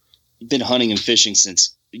 I've been hunting and fishing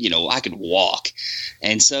since, I could walk.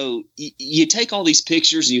 And so you take all these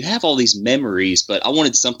pictures, you have all these memories, but I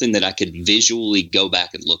wanted something that I could visually go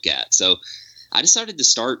back and look at. So I decided to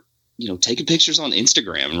start, taking pictures on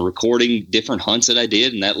Instagram and recording different hunts that I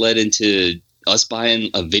did. And that led into us buying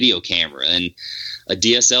a video camera and a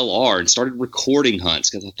DSLR and started recording hunts,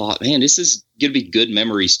 because I thought, man, this is going to be good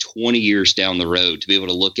memories 20 years down the road to be able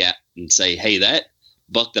to look at and say, hey, that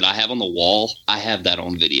buck that I have on the wall, I have that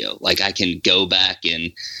on video. Like, I can go back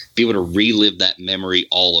and be able to relive that memory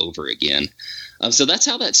all over again. So that's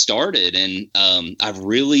how that started. And I've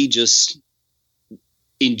really just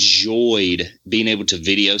enjoyed being able to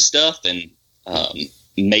video stuff and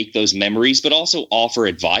make those memories, but also offer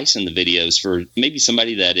advice in the videos for maybe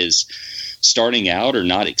somebody that is starting out or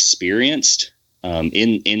not experienced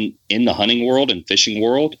in the hunting world and fishing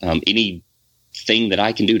world. Anything that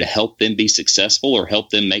I can do to help them be successful or help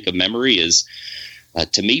them make a memory is,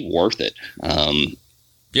 to me, worth it.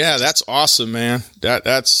 Yeah, that's awesome, man.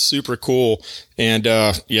 That's super cool. And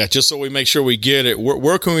just so we make sure we get it,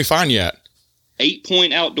 where can we find you at? 8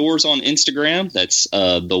 Point Outdoors on Instagram. That's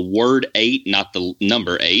the word 8, not the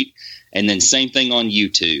number 8. And then same thing on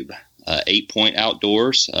YouTube. 8 Point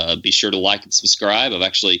Outdoors. Be sure to like and subscribe. I've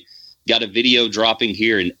actually got a video dropping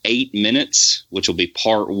here in 8 minutes, which will be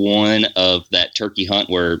part 1 of that turkey hunt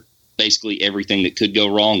where basically everything that could go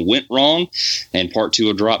wrong went wrong, and part 2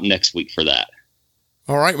 will drop next week for that.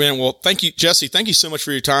 All right, man. Well, thank you, Jesse. Thank you so much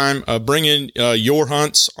for your time bringing your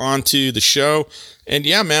hunts onto the show. And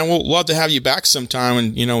yeah, man, we'll love to have you back sometime.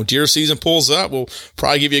 And, deer season pulls up, we'll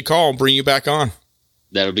probably give you a call and bring you back on.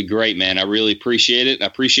 That would be great, man. I really appreciate it. I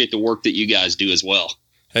appreciate the work that you guys do as well.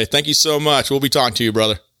 Hey, thank you so much. We'll be talking to you,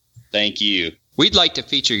 brother. Thank you. We'd like to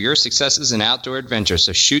feature your successes in outdoor adventure,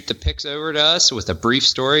 so shoot the pics over to us with a brief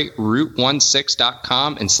story,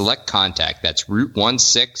 route16.com, and select contact. That's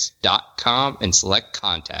route16.com and select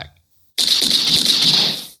contact.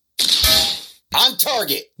 On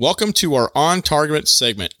Target. Welcome to our On Target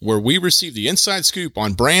segment, where we receive the inside scoop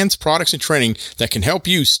on brands, products, and training that can help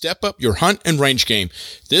you step up your hunt and range game.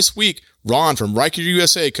 This week, Ron from Ryker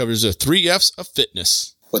USA covers the 3 F's of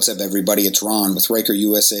fitness. What's up, everybody? It's Ron with Ryker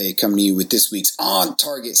USA coming to you with this week's On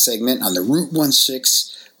Target segment on the Route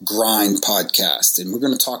 16 Grind podcast. And we're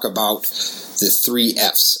going to talk about the 3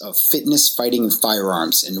 F's of fitness, fighting, and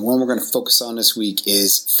firearms. And the one we're going to focus on this week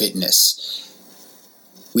is fitness.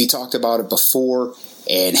 We talked about it before,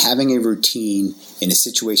 and having a routine in a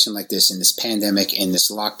situation like this, in this pandemic, in this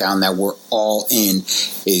lockdown that we're all in,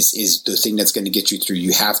 is the thing that's going to get you through.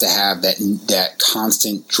 You have to have that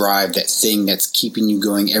constant drive, that thing that's keeping you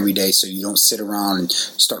going every day, so you don't sit around and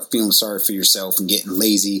start feeling sorry for yourself and getting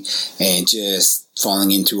lazy and just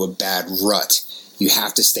falling into a bad rut. You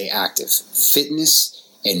have to stay active. Fitness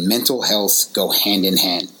and mental health go hand in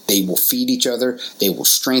hand. They will feed each other, they will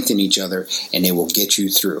strengthen each other, and they will get you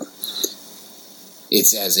through.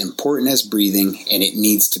 It's as important as breathing, and it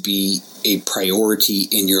needs to be a priority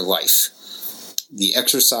in your life. The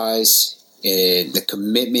exercise and the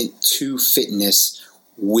commitment to fitness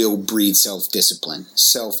will breed self-discipline.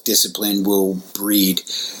 Self-discipline will breed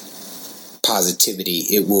positivity.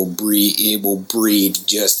 It will breed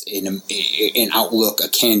just an outlook, a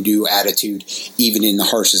can-do attitude, even in the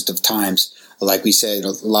harshest of times. Like we said,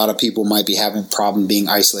 a lot of people might be having a problem being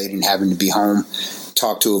isolated and having to be home.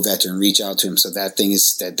 Talk to a veteran, reach out to him. So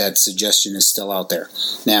that suggestion is still out there.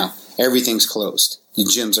 Now, everything's closed. The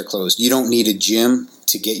gyms are closed. You don't need a gym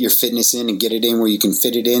to get your fitness in and get it in where you can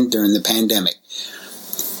fit it in during the pandemic.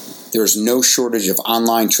 There's no shortage of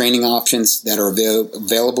online training options that are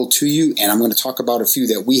available to you, and I'm going to talk about a few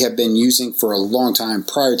that we have been using for a long time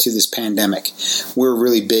prior to this pandemic. We're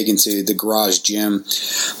really big into the garage gym.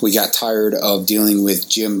 We got tired of dealing with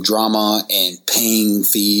gym drama and paying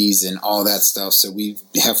fees and all that stuff, so we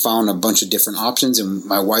have found a bunch of different options, and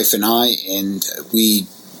my wife and we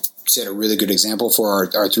set a really good example for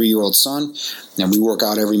our 3-year-old son, and we work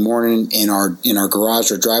out every morning in our garage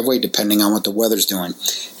or driveway, depending on what the weather's doing.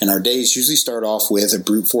 And our days usually start off with a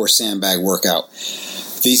brute force sandbag workout.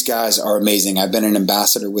 These guys are amazing. I've been an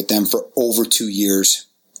ambassador with them for over 2 years,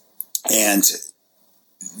 and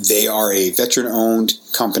they are a veteran-owned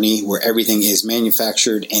company where everything is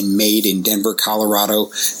manufactured and made in Denver, Colorado.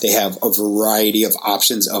 They have a variety of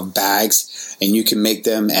options of bags, and you can make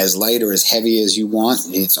them as light or as heavy as you want.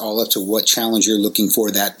 It's all up to what challenge you're looking for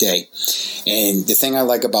that day. And the thing I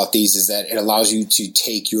like about these is that it allows you to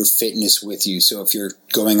take your fitness with you. So if you're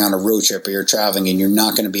going on a road trip or you're traveling and you're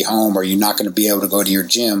not going to be home or you're not going to be able to go to your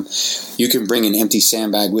gym, you can bring an empty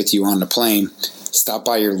sandbag with you on the plane, stop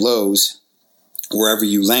by your Lowe's, wherever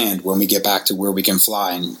you land when we get back to where we can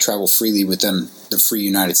fly and travel freely within the free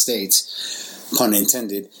United States, pun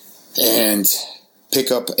intended, and pick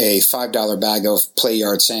up a $5 bag of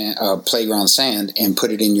playground sand and put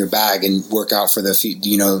it in your bag and work out for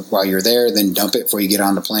while you're there, then dump it before you get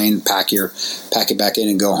on the plane, pack it back in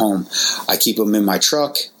and go home. I keep them in my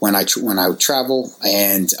truck when I travel,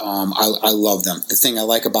 and I love them. The thing I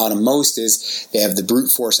like about them most is they have the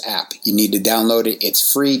Brute Force app. You need to download it.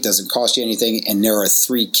 It's free, doesn't cost you anything, and there are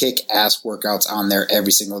 3 kick-ass workouts on there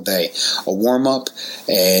every single day. A warm-up,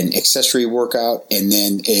 an accessory workout, and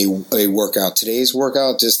then a workout. Today's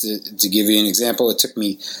workout, just to give you an example, it took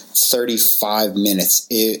me 35 minutes.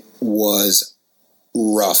 It was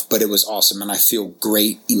rough, but it was awesome, and I feel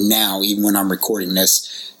great now, even when I'm recording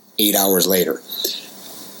this 8 hours later.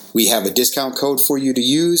 We have a discount code for you to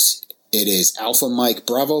use. It is Alpha Mike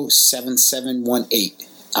Bravo 7718.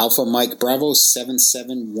 Alpha Mike Bravo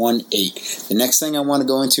 7718. The next thing I want to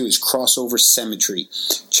go into is Crossover Symmetry.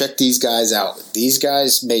 Check these guys out. These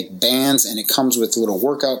guys make bands, and it comes with a little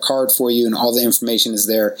workout card for you, and all the information is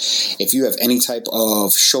there. If you have any type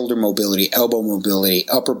of shoulder mobility, elbow mobility,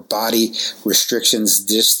 upper body restrictions,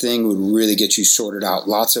 this thing would really get you sorted out.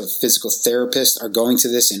 Lots of physical therapists are going to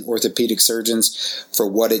this, and orthopedic surgeons, for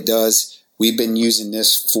what it does. We've been using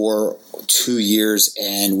this for 2 years,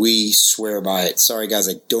 and we swear by it. Sorry, guys,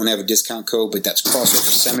 I don't have a discount code, but that's Crossover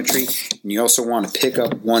Symmetry. And you also want to pick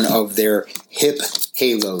up one of their hip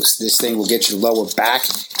halos. This thing will get your lower back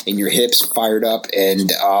and your hips fired up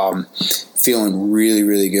and feeling really,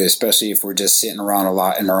 really good, especially if we're just sitting around a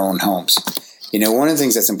lot in our own homes. You know, one of the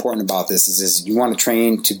things that's important about this is you want to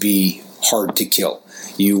train to be hard to kill.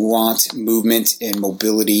 You want movement and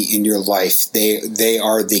mobility in your life. They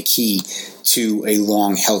are the key to a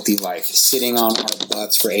long, healthy life. Sitting on our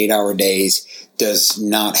butts for 8-hour days does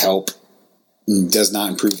not help, does not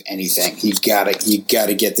improve anything. You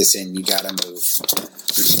gotta get this in. You gotta move.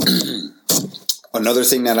 Another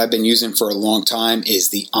thing that I've been using for a long time is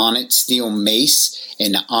the Onnit steel mace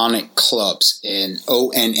and the Onnit clubs. And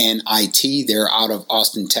ONNIT, they're out of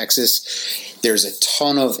Austin, Texas. There's a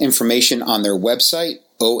ton of information on their website,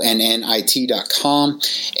 ONNIT.com,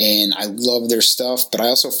 and I love their stuff. But I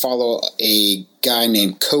also follow a guy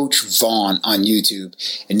named Coach Vaughn on YouTube,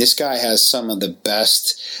 and this guy has some of the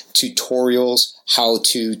best tutorials,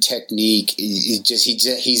 how-to technique.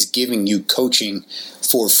 He's giving you coaching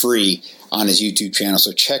for free on his YouTube channel,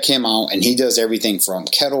 so check him out. And he does everything from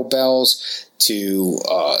kettlebells to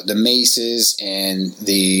the maces and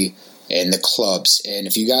the clubs. And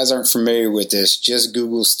if you guys aren't familiar with this, just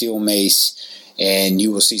Google steel mace and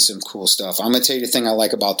you will see some cool stuff. I'm going to tell you the thing I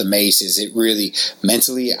like about the mace is it really,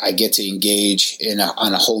 mentally, I get to engage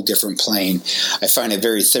on a whole different plane. I find it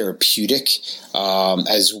very therapeutic,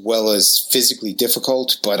 as well as physically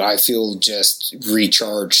difficult, but I feel just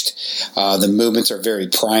recharged. The movements are very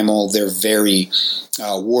primal. They're very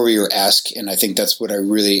warrior-esque, and I think that's why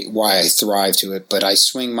I thrive to it. But I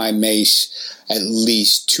swing my mace at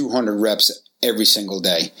least 200 reps every single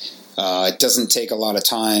day. It doesn't take a lot of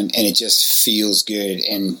time, and it just feels good,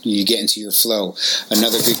 and you get into your flow.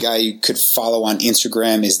 Another good guy you could follow on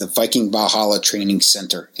Instagram is the Viking Valhalla Training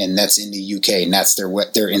Center, and that's in the UK, and that's their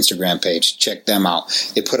Instagram page. Check them out.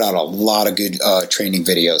 They put out a lot of good training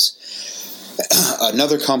videos.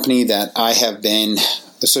 Another company that I have been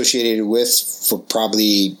associated with for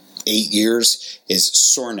probably 8 years is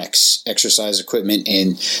Sornex Exercise Equipment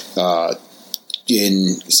in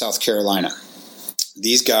South Carolina.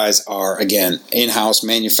 These guys are, again, in-house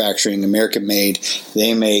manufacturing, American-made.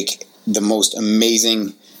 They make the most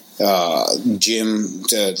amazing gym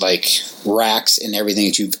racks and everything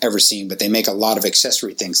that you've ever seen, but they make a lot of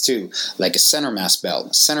accessory things too, like a center mass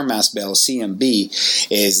bell. Center mass bell, CMB,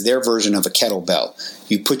 is their version of a kettlebell.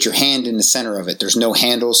 You put your hand in the center of it. There's no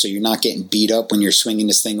handle, so you're not getting beat up when you're swinging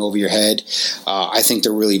this thing over your head. I think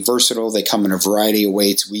they're really versatile. They come in a variety of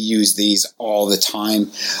weights. We use these all the time.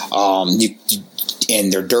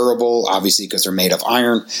 And they're durable, obviously, because they're made of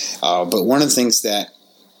iron. But one of the things that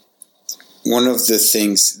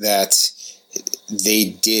they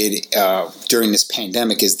did during this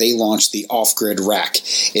pandemic is they launched the Off-Grid Rack.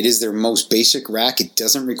 It is their most basic rack. It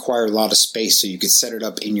doesn't require a lot of space, so you can set it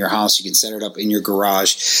up in your house. You can set it up in your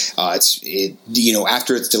garage.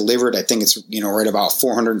 After it's delivered, I think it's right about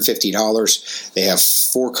 $450. They have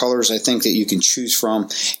 4 colors, I think, that you can choose from,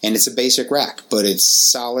 and it's a basic rack, but it's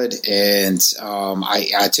solid. And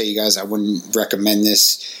I tell you guys, I wouldn't recommend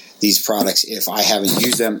these products if I haven't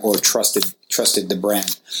used them or trusted the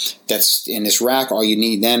brand. That's in this rack. All you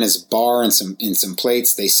need then is a bar and some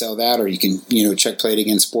plates. They sell that, or you can check Plate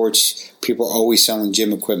Again Sports. People are always selling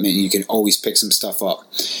gym equipment, and you can always pick some stuff up.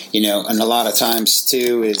 And a lot of times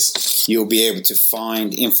too is you'll be able to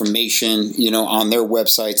find information on their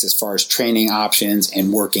websites as far as training options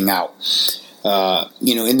and working out.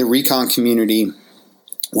 In the recon community,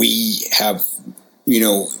 we have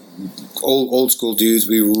old school dudes.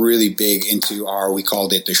 We were really big into we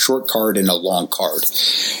called it the short card and a long card.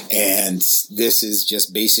 And this is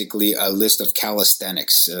just basically a list of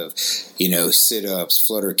calisthenics of, sit-ups,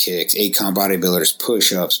 flutter kicks, ACON bodybuilders,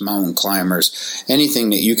 push-ups, mountain climbers,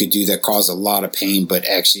 anything that you could do that caused a lot of pain but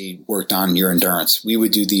actually worked on your endurance. We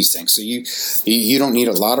would do these things. So you don't need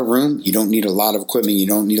a lot of room. You don't need a lot of equipment. You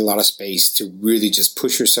don't need a lot of space to really just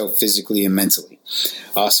push yourself physically and mentally.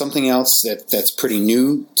 Something else that's pretty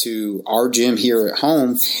new to our gym here at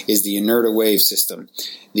home is the Inerta Wave system.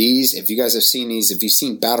 These, if you guys have seen these, if you've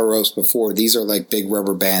seen battle ropes before, these are like big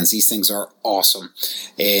rubber bands. These things are awesome.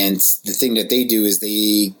 And the thing that they do is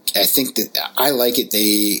I like it.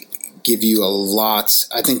 They give you a lot.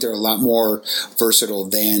 I think they're a lot more versatile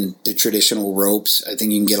than the traditional ropes. I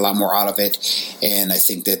think you can get a lot more out of it. And I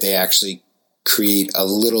think that they actually create a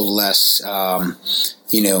little less,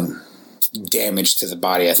 damage to the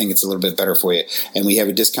body. I think it's a little bit better for you. And we have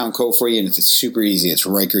a discount code for you, and it's super easy. It's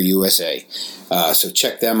Riker USA. So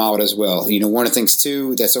check them out as well. One of the things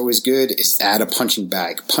too that's always good is add a punching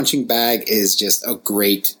bag. Punching bag is just a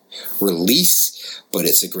great release, but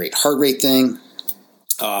it's a great heart rate thing.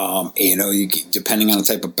 Depending on the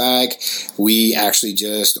type of bag, we actually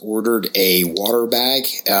just ordered a water bag.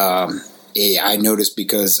 I noticed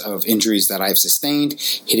because of injuries that I've sustained,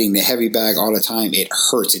 hitting the heavy bag all the time, it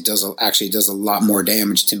hurts. It does a lot more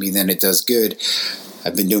damage to me than it does good.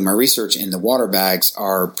 I've been doing my research, and the water bags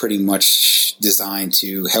are pretty much designed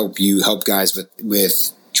to help guys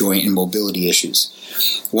with joint and mobility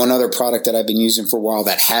issues. One other product that I've been using for a while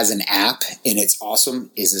that has an app, and it's awesome,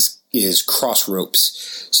 is Cross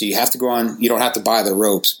Ropes. So you have to go on. You don't have to buy the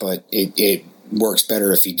ropes, but it works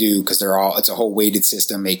better if you do, because it's a whole weighted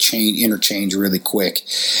system. They interchange really quick,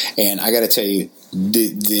 and I got to tell you,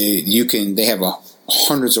 they have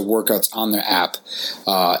hundreds of workouts on their app,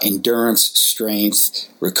 endurance, strength,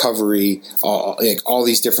 recovery, all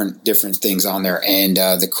these different things on there, and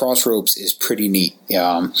the Cross Ropes is pretty neat.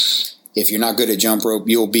 If you're not good at jump rope,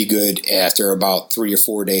 you'll be good after about 3 or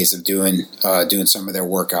 4 days of doing some of their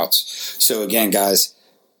workouts. So again, guys,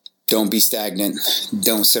 don't be stagnant.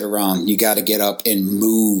 Don't sit around. You got to get up and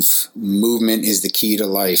move. Movement is the key to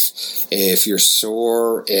life. If you're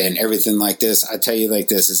sore and everything like this, I tell you like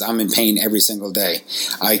this, is I'm in pain every single day.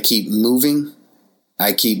 I keep moving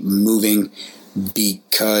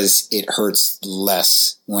because it hurts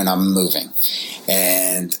less when I'm moving.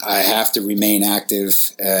 And I have to remain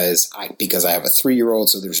active because I have a 3-year-old,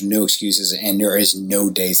 so there's no excuses and there is no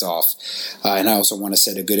days off. And I also want to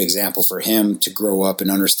set a good example for him to grow up and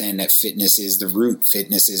understand that fitness is the root.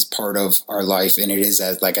 Fitness is part of our life, and it is,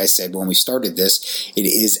 as like I said when we started this, it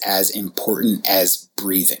is as important as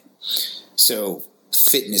breathing. So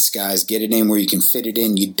fitness, guys, get it in where you can fit it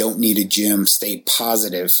in. You don't need a gym. Stay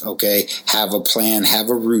positive, okay? Have a plan, have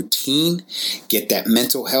a routine. Get that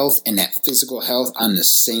mental health and that physical health on the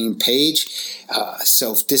same page.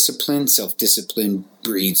 Self-discipline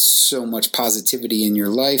breeds so much positivity in your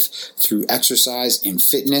life through exercise and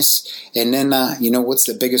fitness. And then, what's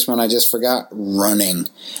the biggest one I just forgot? Running.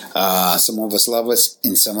 Some of us love it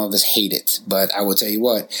and some of us hate it. But I will tell you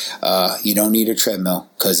what, you don't need a treadmill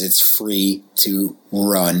because it's free to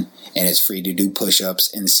run, and it's free to do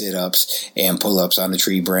push-ups and sit-ups and pull-ups on the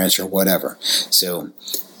tree branch or whatever. So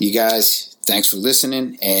you guys, thanks for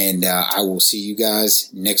listening, and I will see you guys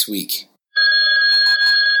next week.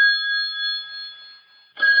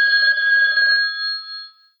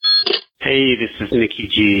 Hey, this is Nikki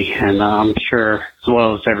G, and I'm sure, as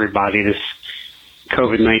well as everybody, this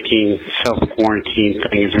COVID-19 self-quarantine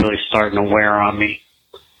thing is really starting to wear on me.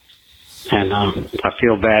 And I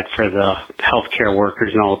feel bad for the healthcare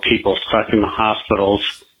workers and all the people stuck in the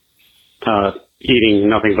hospitals, eating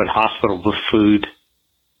nothing but hospital food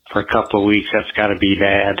for a couple of weeks. That's got to be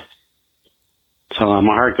bad. So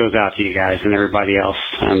my heart goes out to you guys and everybody else.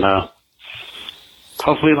 And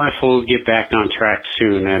hopefully life will get back on track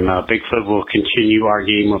soon, and Bigfoot will continue our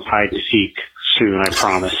game of hide and seek soon, I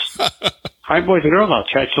promise. All right, boys and girls, I'll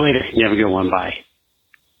chat you later. You have a good one. Bye.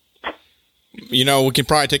 We can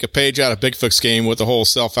probably take a page out of Bigfoot's game with the whole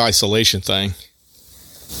self-isolation thing.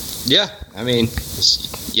 Yeah, I mean,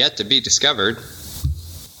 it's yet to be discovered.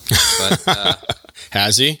 But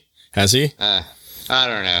Has he? I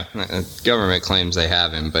don't know. Government claims they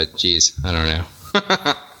have him, but geez, I don't know.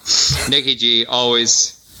 Nikki G,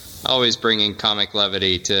 always bringing comic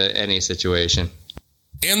levity to any situation.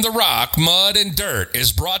 In the Rock, Mud and Dirt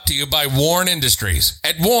is brought to you by Warren Industries.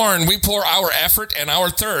 At Warren, we pour our effort and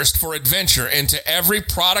our thirst for adventure into every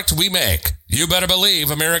product we make. You better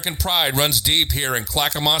believe American pride runs deep here in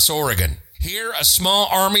Clackamas, Oregon. Here, a small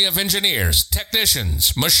army of engineers,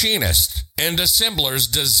 technicians, machinists, and assemblers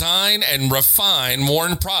design and refine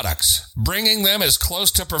Warren products, bringing them as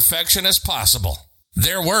close to perfection as possible.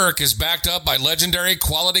 Their work is backed up by legendary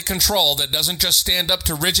quality control that doesn't just stand up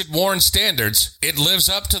to rigid Warren standards, it lives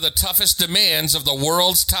up to the toughest demands of the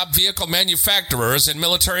world's top vehicle manufacturers and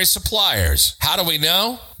military suppliers. How do we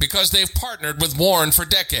know? Because they've partnered with Warren for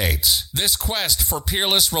decades. This quest for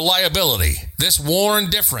peerless reliability, this Warren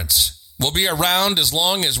difference, will be around as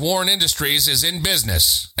long as Warren Industries is in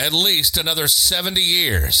business, at least another 70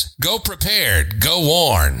 years. Go prepared. Go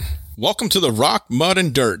Warren. Welcome to the Rock, Mud,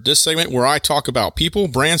 and Dirt, this segment where I talk about people,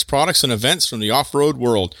 brands, products, and events from the off-road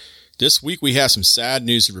world. This week we have some sad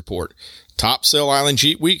news to report. Topsail Island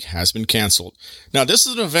Jeep Week has been canceled. Now, this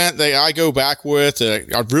is an event that I go back with. I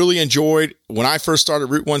really enjoyed when I first started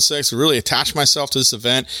Route 16. I really attached myself to this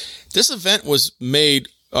event. This event was made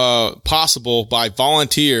possible by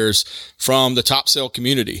volunteers from the Topsail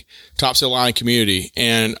community, Topsail Island community,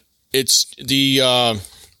 and it's the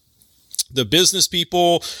business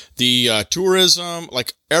people, the tourism,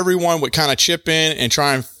 like everyone would kind of chip in and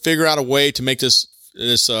try and figure out a way to make this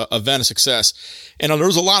event a success. And there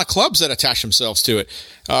was a lot of clubs that attached themselves to it.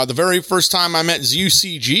 The very first time I met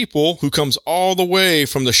UC Jeeple, who comes all the way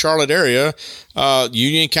from the Charlotte area,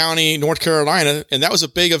 Union County, North Carolina, and that was a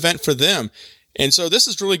big event for them. And so this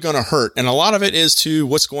is really going to hurt. And a lot of it is to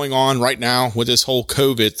what's going on right now with this whole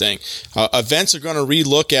COVID thing. Events are going to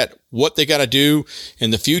relook at what they got to do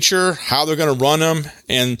in the future, how they're going to run them.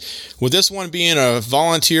 And with this one being a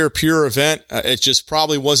volunteer pure event, it just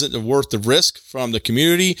probably wasn't worth the risk from the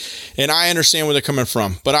community. And I understand where they're coming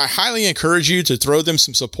from, but I highly encourage you to throw them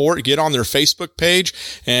some support, get on their Facebook page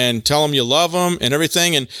and tell them you love them and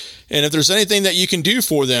everything. And if there's anything that you can do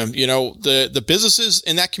for them, you know, the businesses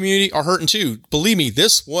in that community are hurting too. Believe me,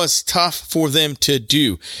 this was tough for them to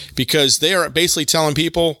do because they are basically telling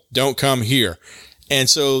people, don't come here. And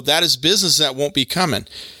so that is business that won't be coming.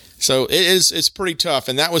 So it's pretty tough.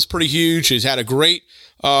 And that was pretty huge. It had a great,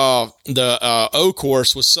 the O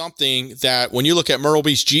course was something that when you look at Myrtle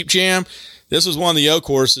Beach Jeep Jam, this was one of the O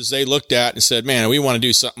courses they looked at and said, man, we want to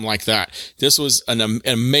do something like that. This was an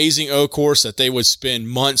amazing O course that they would spend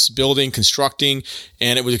months building, constructing,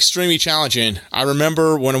 and it was extremely challenging. I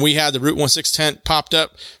remember when we had the Route 16 tent popped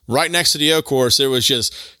up right next to the O course, there was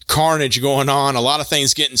just carnage going on, a lot of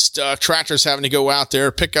things getting stuck, tractors having to go out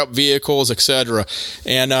there, pick up vehicles, etc.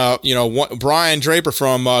 And, Brian Draper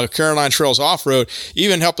from Caroline Trails Off-Road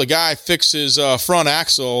even helped a guy fix his front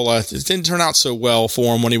axle. It didn't turn out so well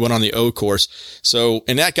for him when he went on the O course. So,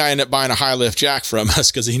 and that guy ended up buying a high lift jack from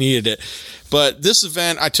us because he needed it. But this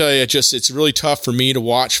event, I tell you, it's really tough for me to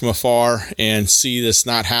watch from afar and see this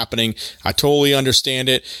not happening. I totally understand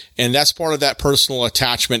it. And that's part of that personal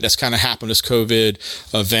attachment that's kind of happened this COVID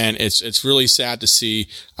event. It's really sad to see.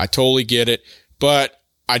 I totally get it. But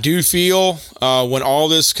I do feel when all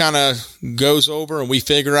this kind of goes over and we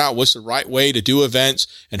figure out what's the right way to do events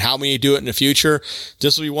and how we do it in the future,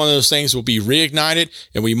 this will be one of those things will be reignited.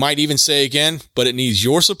 And we might even say again, but it needs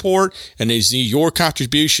your support and it needs your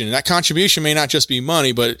contribution. And that contribution may not just be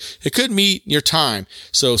money, but it could mean your time.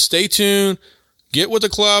 So stay tuned. Get with the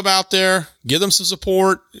club out there, give them some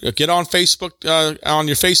support, get on Facebook, on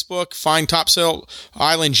your Facebook, find Topsail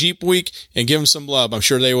Island Jeep Week and give them some love. I'm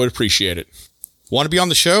sure they would appreciate it. Want to be on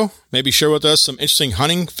the show? Maybe share with us some interesting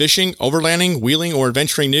hunting, fishing, overlanding, wheeling, or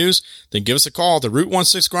adventuring news? Then give us a call at the Route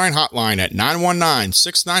 16 Grind hotline at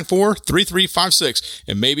 919-694-3356,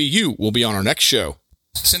 and maybe you will be on our next show.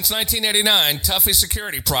 Since 1989, Tuffy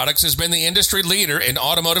Security Products has been the industry leader in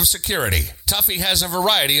automotive security. Tuffy has a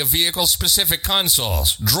variety of vehicle-specific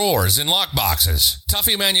consoles, drawers, and lockboxes.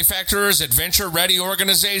 Tuffy manufacturers adventure-ready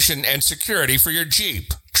organization and security for your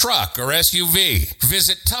Jeep, truck, or SUV.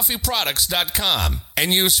 Visit TuffyProducts.com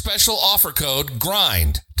and use special offer code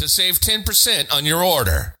GRIND to save 10% on your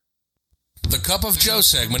order. The Cup of Joe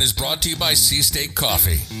segment is brought to you by Seastate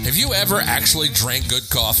Coffee. Have you ever actually drank good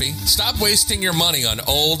coffee? Stop wasting your money on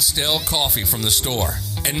old, stale coffee from the store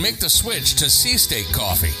and make the switch to Seastate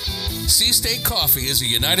Coffee. Seastate Coffee is a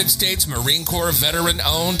United States Marine Corps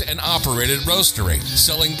veteran-owned and operated roastery,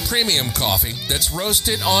 selling premium coffee that's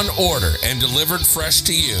roasted on order and delivered fresh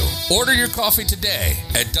to you. Order your coffee today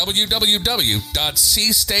at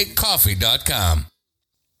www.seastatecoffee.com.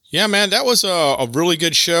 Yeah, man, that was a really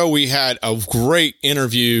good show. We had a great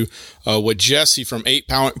interview with Jesse from 8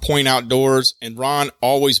 Point Outdoors, and Ron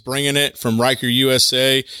always bringing it from Riker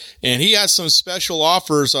USA. And he has some special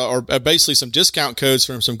offers or basically some discount codes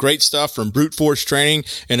from some great stuff from Brute Force Training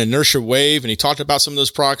and Inertia Wave. And he talked about some of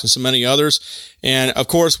those products and so many others. And of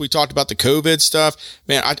course, we talked about the COVID stuff.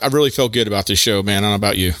 Man, I really felt good about this show, man. I don't know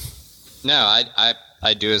about you. No,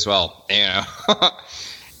 I do as well. You know,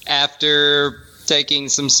 after taking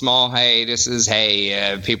some small hiatuses,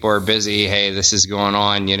 people are busy, this is going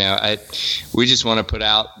on, we just want to put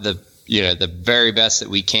out the very best that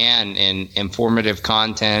we can in informative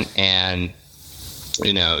content and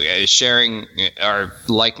sharing our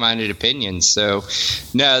like-minded opinions. So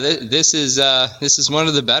no, this is one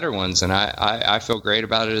of the better ones, and I feel great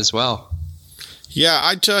about it as well. Yeah,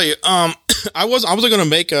 I tell you, I was going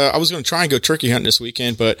to try and go turkey hunting this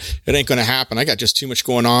weekend, but it ain't going to happen. I got just too much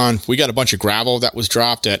going on. We got a bunch of gravel that was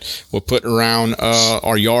dropped that we're putting around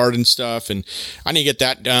our yard and stuff, and I need to get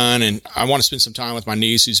that done. And I want to spend some time with my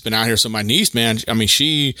niece who's been out here. So my niece, man, I mean,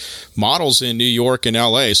 she models in New York and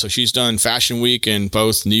LA, so she's done Fashion Week in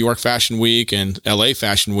both New York Fashion Week and LA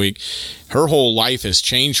Fashion Week. Her whole life has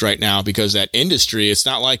changed right now because that industry, it's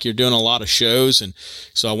not like you're doing a lot of shows. And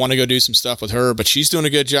so I want to go do some stuff with her, but she's doing a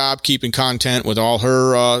good job keeping content with all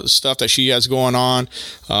her stuff that she has going on.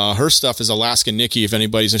 Her stuff is Alaskan Nikki, if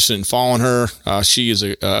anybody's interested in following her. She is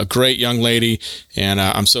a great young lady, and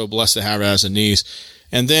I'm so blessed to have her as a niece.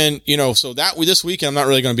 And then, so this weekend, I'm not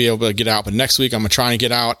really going to be able to get out, but next week I'm going to try and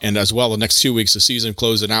get out. And as well, the next 2 weeks, the season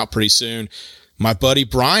closing out pretty soon. My buddy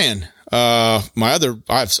Brian, I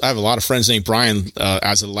have a lot of friends named Brian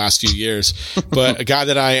as of the last few years, but a guy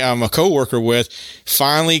that I am a coworker with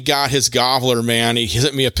finally got his gobbler, man. He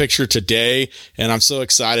sent me a picture today, and I'm so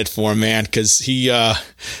excited for him, man, because he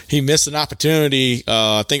missed an opportunity.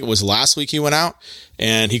 I think it was last week he went out,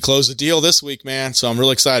 and he closed the deal this week, man. So I'm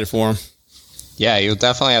really excited for him. Yeah, you'll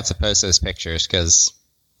definitely have to post those pictures because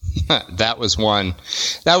that was one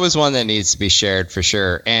that needs to be shared for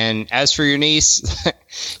sure. And as for your niece,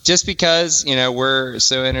 just because, we're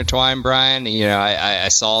so intertwined, Brian, I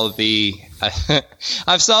saw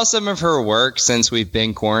I've saw some of her work since we've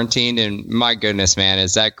been quarantined, and my goodness, man,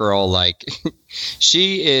 is that girl like,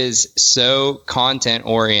 she is so content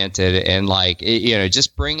oriented and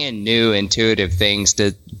just bring in new intuitive things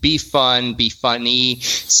to be fun, be funny,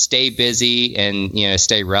 stay busy, and,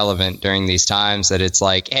 stay relevant during these times that it's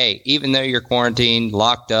like, hey, even though you're quarantined,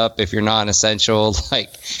 locked up, if you're non-essential,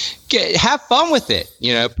 have fun with it,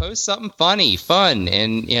 post something funny, fun,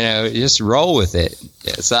 and, just roll with it.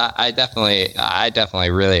 So I definitely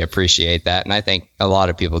really appreciate that. And I think a lot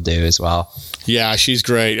of people do as well. Yeah, she's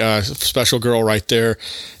great. Special girl right there.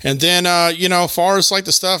 And then, as far as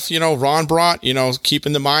the stuff, Ron brought,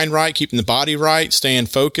 keeping the mind right, keeping the body right, staying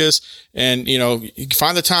focused, and, you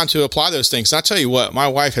find the time to apply those things. And I'll tell you what, my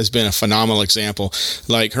wife has been a phenomenal example.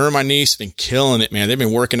 Her and my niece have been killing it, man. They've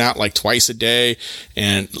been working out twice a day.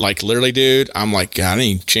 And literally, dude, I'm God, I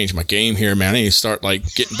need to change my game here, man. I need to start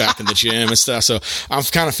getting back in the gym and stuff. So I'm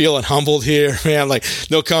kind of feeling humbled here, man.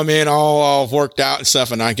 They'll come in all worked out and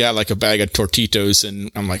stuff, and I got a bag of Tortitos,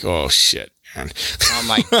 and I'm oh shit, man. Oh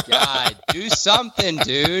my God, do something,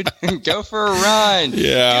 dude. Go for a run.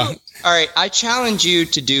 Yeah. All right, I challenge you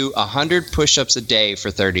to do 100 push-ups a day for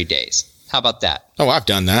 30 days. How about that? Oh, I've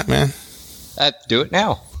done that, man. Do it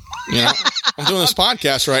now. I'm doing this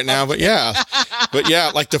podcast right now, but yeah,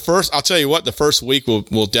 I'll tell you what, the first week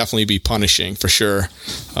will definitely be punishing for sure.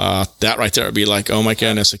 That right there would be oh my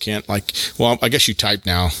goodness, I can't I guess you type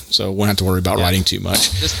now, so won't have to worry about writing too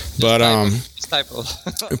much. But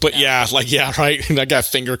yeah, right. I got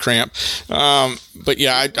finger cramp. But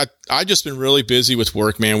yeah, I just been really busy with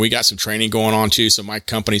work, man. We got some training going on too. So my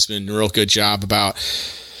company's been a real good job about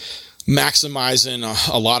maximizing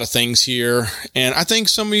a lot of things here. And I think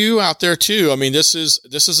some of you out there too, I mean, this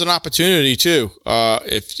is an opportunity too.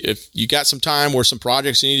 If you got some time or some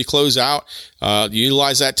projects you need to close out,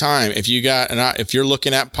 utilize that time. If you're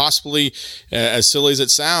looking at possibly, as silly as it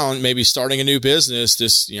sounds, maybe starting a new business,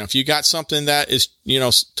 if you got something that is,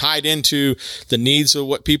 tied into the needs of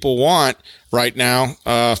what people want right now,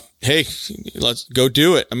 hey, let's go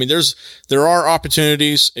do it. I mean, there are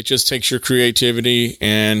opportunities. It just takes your creativity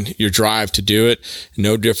and your drive to do it.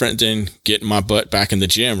 No different than getting my butt back in the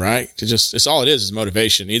gym, right? It's all it is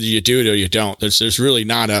motivation. Either you do it or you don't. There's really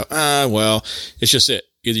not it's just it.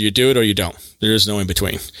 Either you do it or you don't. There is no in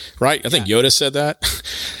between, right? I think Yoda said that.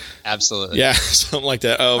 Absolutely. Yeah, something like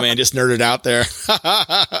that. Oh man, just nerded out there.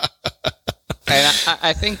 And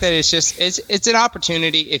I think that it's an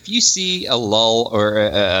opportunity. If you see a lull or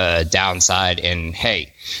a downside, and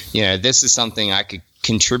hey, this is something I could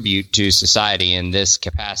contribute to society in this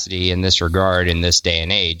capacity, in this regard, in this day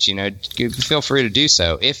and age, feel free to do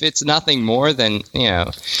so. If it's nothing more than,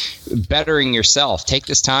 bettering yourself, take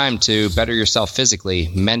this time to better yourself physically,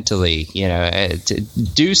 mentally, to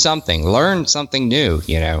do something, learn something new,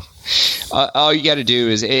 all you got to do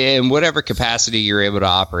is, in whatever capacity you're able to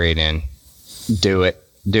operate in, do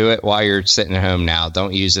it while you're sitting at home now.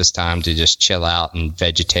 Don't use this time to just chill out and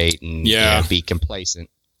vegetate and be complacent.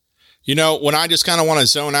 When I just kind of want to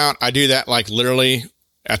zone out, I do that literally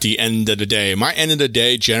at the end of the day. My end of the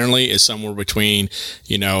day generally is somewhere between,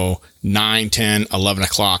 9, 10, 11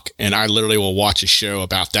 o'clock. And I literally will watch a show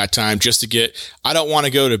about that time just to I don't want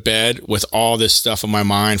to go to bed with all this stuff in my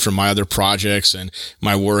mind from my other projects and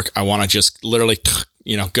my work. I want to just literally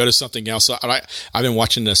go to something else. So I've been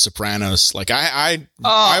watching The Sopranos. Like I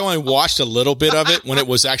only watched a little bit of it when it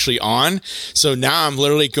was actually on. So now I'm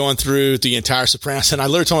literally going through the entire Sopranos, and I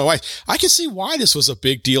literally told my wife, I can see why this was a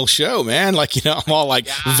big deal show, man. Like, I'm all like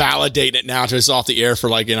validating it now to it's off the air for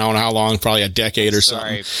like, I don't know how long, probably a decade or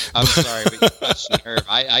something. I'm sorry, but you touched a nerve.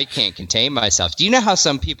 I can't contain myself. Do you know how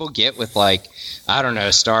some people get with like, I don't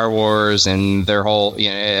know, Star Wars and their whole,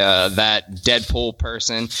 that Deadpool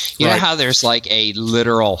person? You know how there's like a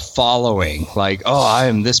literal following, like, oh, I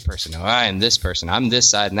am this person, oh, I am this person, I'm this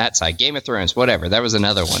side and that side. Game of Thrones, whatever. That was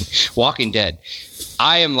another one. Walking Dead.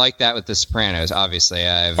 I am like that with The Sopranos. Obviously,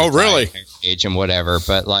 I have age and whatever,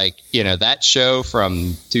 but like, that show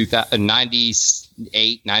from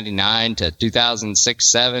 98, 99 to 2006,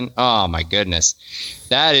 7. Oh my goodness,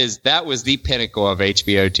 that was the pinnacle of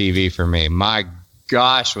HBO TV for me. My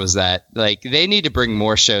gosh, was that, like, they need to bring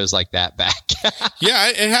more shows like that back. Yeah,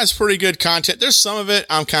 it has pretty good content. There's some of it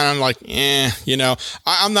I'm kind of like,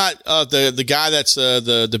 I'm not the guy that's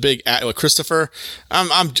the big Christopher.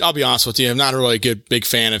 I'll be honest with you, I'm not a really big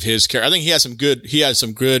fan of his character. I think he has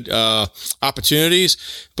some good opportunities,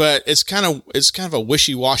 but it's kind of a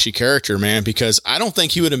wishy-washy character, man, because I don't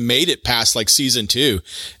think he would have made it past like season 2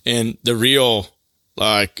 in the real,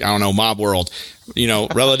 like, I don't know, mob world,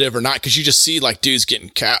 relative or not, because you just see like dudes getting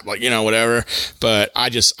capped, like, whatever. But I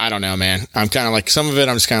don't know, man. I'm kind of like, some of it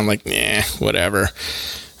I'm just kind of like, whatever.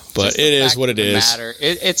 But it is what it is.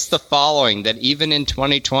 It's the following that even in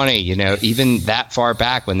 2020, even that far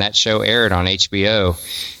back when that show aired on HBO,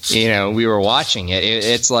 we were watching it.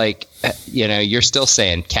 It's like, you're still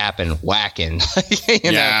saying capping, whacking,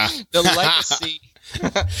 the legacy.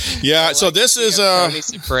 Yeah, so this is Tony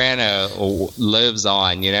Soprano lives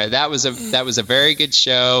on. That was a very good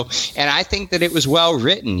show, and I think that it was well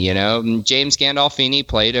written. James Gandolfini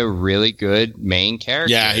played a really good main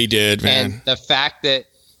character. Yeah, he did, man. And the fact that,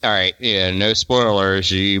 all right, no spoilers,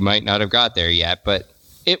 you might not have got there yet, but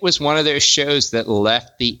it was one of those shows that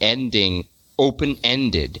left the ending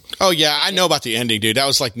open-ended. Oh yeah, I know about the ending, dude. That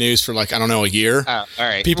was like news for like, I don't know, a year. Oh, all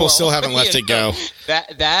right. People still haven't let it go.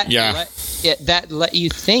 That let you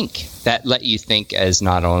think. That let you think as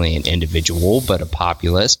not only an individual but a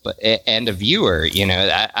populace, and a viewer.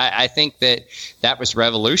 I think that was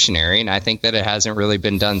revolutionary, and I think that it hasn't really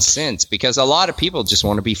been done since, because a lot of people just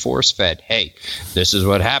want to be force-fed. Hey, this is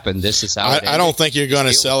what happened. This is how. I don't think you're going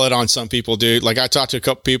to sell it on some people, dude. Like, I talked to a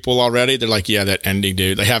couple people already. They're like, yeah, that ending,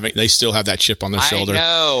 dude. They still have that chip on their shoulder. I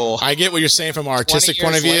know. I get what you're saying from an artistic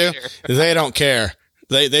point of view. They don't care.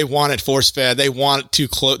 They want it force fed. They want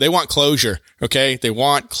they want closure. Okay. They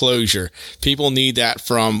want closure. People need that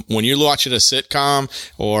from when you're watching a sitcom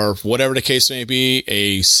or whatever the case may be,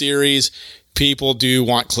 a series. People do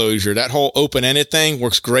want closure. That whole open-ended thing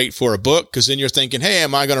works great for a book, because then you're thinking, hey,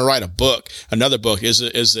 am I going to write a book? Another book? Are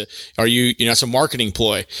you it's a marketing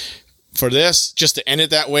ploy. For this, just to end it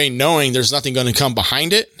that way, knowing there's nothing going to come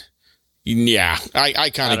behind it. Yeah,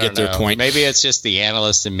 I kind of get their point. Maybe it's just the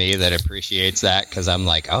analyst in me that appreciates that, because I'm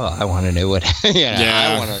like, oh, I want to know what.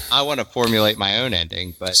 I want to formulate my own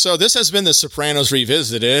ending. But so this has been The Sopranos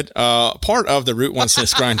Revisited, part of the Route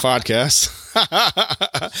 16 Grind podcast.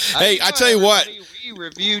 Hey, I tell you what. We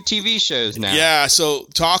review TV shows now. Yeah, so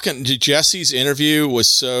talking to Jesse's interview was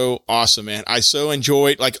so awesome, man. I so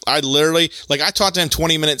enjoyed, I talked to him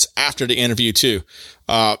 20 minutes after the interview too.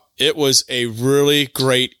 It was a really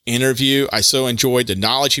great interview. I so enjoyed the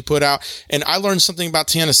knowledge he put out, and I learned something about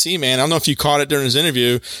Tennessee, man. I don't know if you caught it during his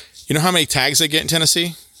interview. You know how many tags they get in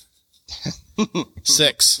Tennessee?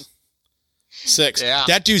 6. Yeah.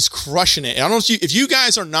 That dude's crushing it. I don't know if you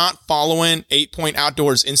guys are not following 8 Point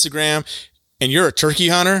Outdoors Instagram and you're a turkey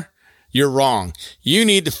hunter, you're wrong. You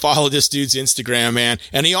need to follow this dude's Instagram, man.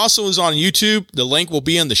 And he also is on YouTube. The link will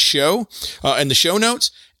be in the show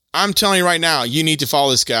notes. I'm telling you right now, you need to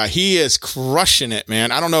follow this guy. He is crushing it,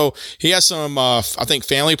 man. I don't know. He has some, I think,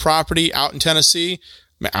 family property out in Tennessee.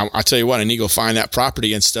 Man, I tell you what, I need to go find that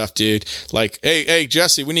property and stuff, dude. Like, hey,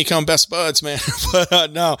 Jesse, we need to come best buds, man.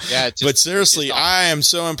 But no, but seriously, I am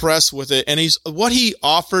so impressed with it. And what he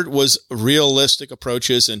offered was realistic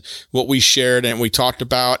approaches, and what we shared and we talked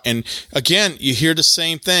about. And again, you hear the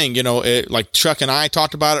same thing, like Chuck and I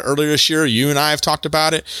talked about it earlier this year. You and I have talked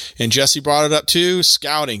about it, and Jesse brought it up too.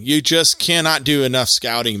 Scouting. You just cannot do enough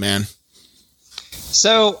scouting, man.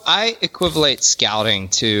 So I equivalent scouting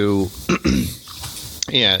to,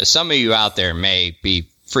 some of you out there may be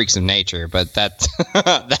freaks of nature, but that's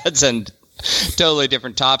a totally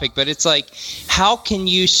different topic. But it's like, how can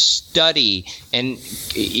you study and,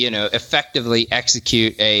 effectively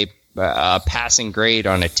execute a a passing grade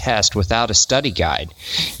on a test without a study guide.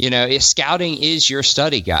 If scouting is your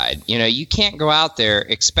study guide, you can't go out there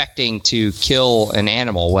expecting to kill an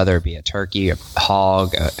animal, whether it be a turkey, a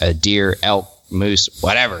hog, a deer, elk, moose,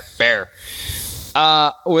 whatever, bear,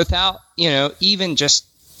 without, even just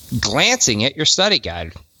glancing at your study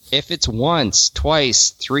guide. If it's once, twice,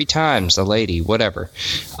 3 times a lady, whatever,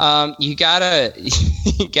 you gotta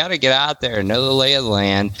get out there, know the lay of the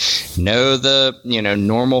land, know the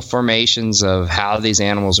normal formations of how these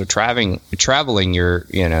animals are traveling your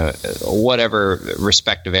whatever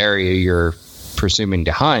respective area you're presuming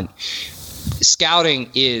to hunt. Scouting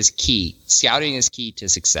is key. Scouting is key to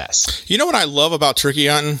success. You know what I love about turkey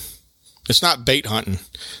hunting? It's not bait hunting.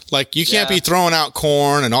 Like, you can't be throwing out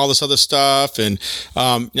corn and all this other stuff. And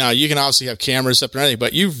now you can obviously have cameras up and everything,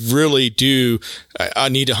 but you really do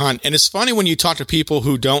need to hunt. And it's funny when you talk to people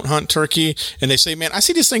who don't hunt turkey and they say, man, I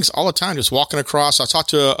see these things all the time just walking across. I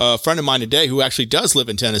talked to a friend of mine today who actually does live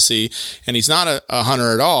in Tennessee, and he's not a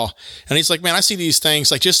hunter at all. And he's like, man, I see these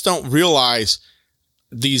things. Like, just don't realize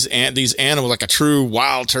these animals, like a true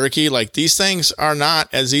wild turkey, like, these things are not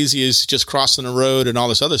as easy as just crossing the road and all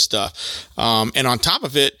this other stuff. And on top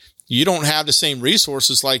of it, you don't have the same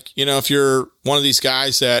resources. Like, if you're one of these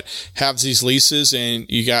guys that have these leases and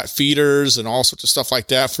you got feeders and all sorts of stuff like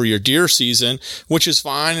that for your deer season, which is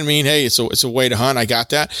fine. I mean, hey, it's a way to hunt. I got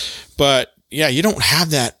that. But yeah, you don't have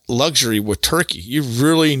that luxury with turkey. You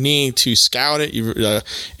really need to scout it.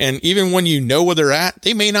 And even when you know where they're at,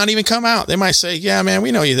 they may not even come out. They might say, yeah, man,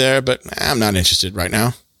 we know you're there, but I'm not interested right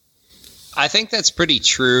now. I think that's pretty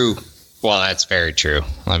true. Well, that's very true.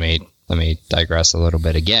 Let me digress a little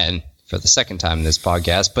bit again for the second time in this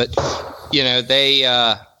podcast. But,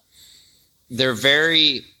 they're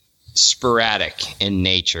very sporadic in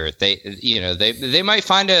nature. They might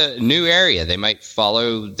find a new area. They might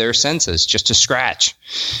follow their senses just to scratch.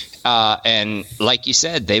 And like you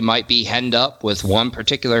said, they might be henned up with one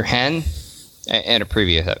particular hen. In a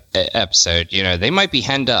previous episode, they might be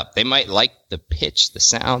henned up. They might like the pitch, the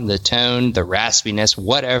sound, the tone, the raspiness,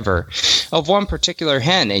 whatever, of one particular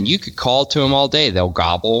hen. And you could call to them all day. They'll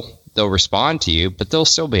gobble. They'll respond to you, but they'll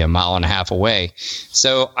still be a mile and a half away.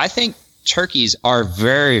 So I think turkeys are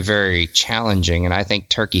very, very challenging, and I think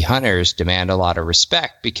turkey hunters demand a lot of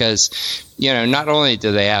respect because, not only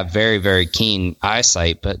do they have very, very keen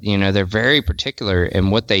eyesight, but, they're very particular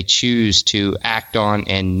in what they choose to act on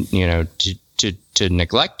and, to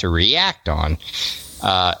neglect to react on,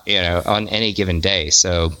 on any given day.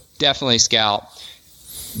 So definitely scout,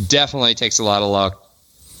 definitely takes a lot of luck,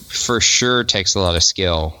 for sure takes a lot of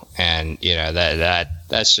skill, and,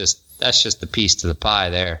 that's just the piece to the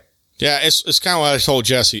pie there. Yeah, it's kind of what I told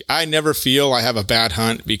Jesse. I never feel I have a bad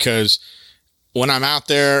hunt because when I'm out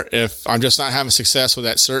there, if I'm just not having success with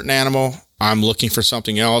that certain animal, I'm looking for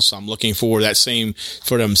something else. I'm looking for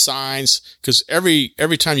them signs. Because every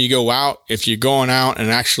time you go out, if you're going out and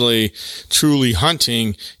actually truly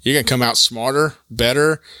hunting, you're going to come out smarter,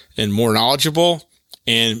 better, and more knowledgeable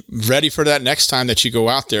and ready for that next time that you go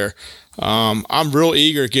out there. I'm real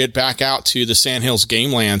eager to get back out to the Sandhills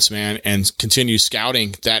Game Lands, man, and continue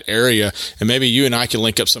scouting that area. And maybe you and I can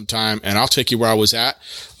link up sometime, and I'll take you where I was at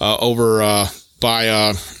over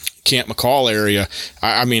by Camp McCall area.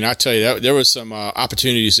 I mean, I tell you, there was some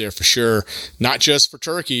opportunities there for sure. Not just for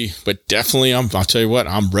turkey, but definitely, I'll tell you what,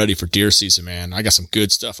 I'm ready for deer season, man. I got some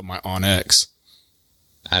good stuff on my OnX.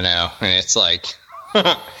 I know, and it's like,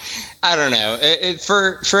 I don't know.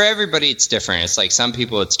 For everybody, it's different. It's like some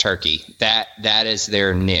people, it's turkey. That is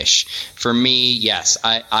their niche. For me, yes,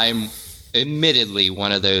 I'm admittedly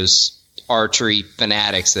one of those archery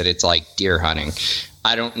fanatics that it's like deer hunting.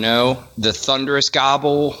 I don't know, the thunderous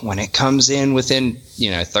gobble when it comes in within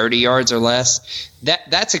 30 yards or less.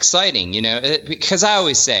 That's exciting, because I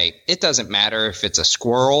always say it doesn't matter if it's a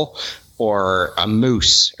squirrel or a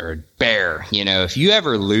moose or a bear. If you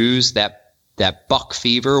ever lose that buck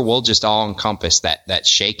fever will just all encompass that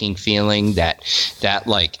shaking feeling, that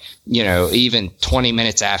like, even 20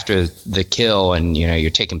 minutes after the kill and, you're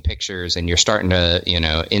taking pictures and you're starting to,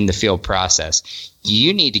 in the field process,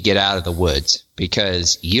 you need to get out of the woods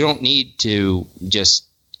because you don't need to just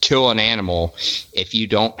kill an animal if you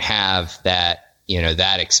don't have that,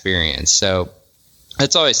 that experience. So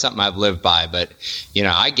that's always something I've lived by, but,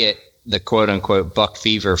 I get the quote unquote buck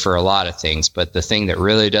fever for a lot of things, but the thing that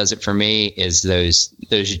really does it for me is those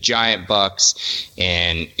giant bucks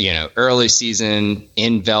and, early season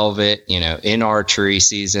in velvet, in archery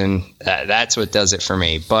season, that's what does it for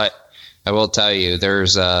me. But I will tell you,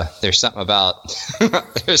 there's something about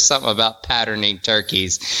there's something about patterning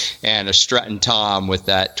turkeys and a strutting tom with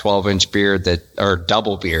that 12-inch beard or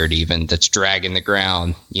double beard even that's dragging the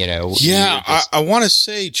ground. Yeah, I want to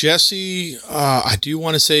say Jesse. I do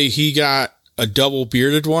want to say he got a double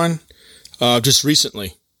bearded one just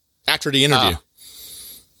recently after the interview.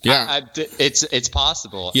 Yeah, it's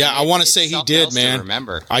possible. Yeah, I want to say he did, man.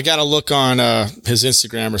 Remember, I got to look on his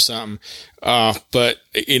Instagram or something. But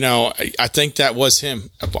I think that was him.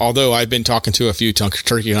 Although I've been talking to a few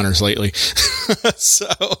turkey hunters lately,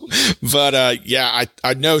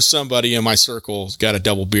 I know somebody in my circle got a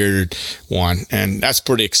double bearded one, and that's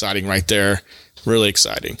pretty exciting right there. Really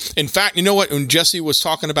exciting. In fact, you know what? When Jesse was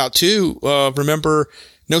talking about too, remember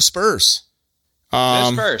no spurs.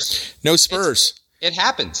 No spurs. It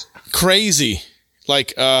happens. Crazy.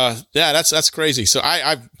 That's crazy. So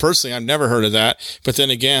I personally, I've never heard of that. But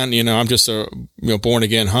then again, I'm just a born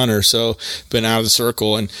again hunter. So been out of the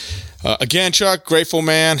circle. And again, Chuck, grateful,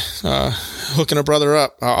 man, hooking a brother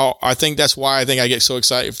up. I think that's why I get so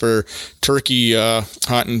excited for turkey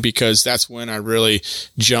hunting, because that's when I really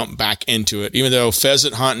jump back into it. Even though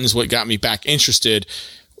pheasant hunting is what got me back interested,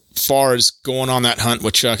 far as going on that hunt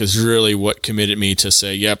with Chuck is really what committed me to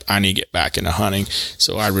say, yep, I need to get back into hunting.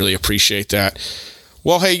 So I really appreciate that.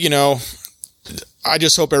 Well, hey, I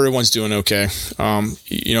just hope everyone's doing okay.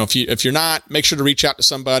 If you're not, make sure to reach out to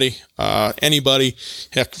somebody, anybody.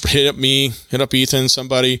 Hit up me, hit up Ethan,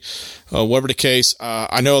 somebody, whatever the case.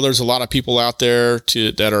 I know there's a lot of people out there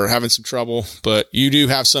that are having some trouble, but you do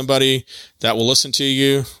have somebody that will listen to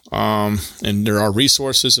you, and there are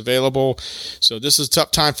resources available. So this is a tough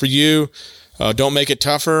time for you. Don't make it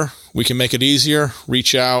tougher. We can make it easier.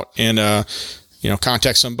 Reach out and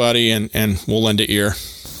contact somebody, and we'll lend an ear.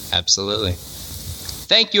 Absolutely.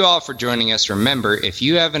 Thank you all for joining us. Remember, if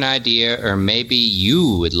you have an idea or maybe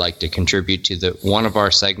you would like to contribute to one of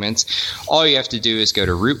our segments, all you have to do is go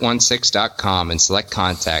to route16.com and select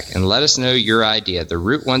contact and let us know your idea. The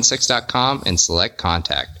route16.com and select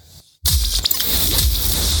contact.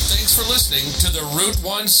 Thanks for listening to the Route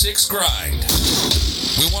 16 Grind.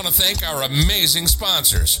 We want to thank our amazing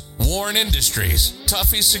sponsors, Warren Industries,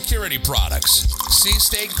 Tuffy Security Products, Sea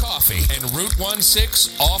State Coffee, and Route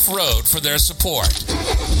 16 Off-Road for their support.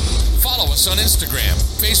 Follow us on Instagram,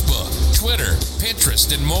 Facebook, Twitter,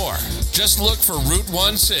 Pinterest, and more. Just look for Route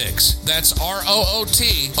 16. That's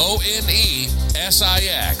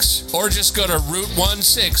ROOTONESIX. Or just go to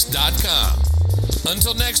Route16.com.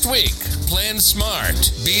 Until next week, plan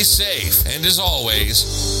smart, be safe, and as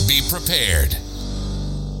always, be prepared.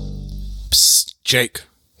 Psst, Jake,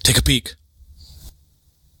 take a peek.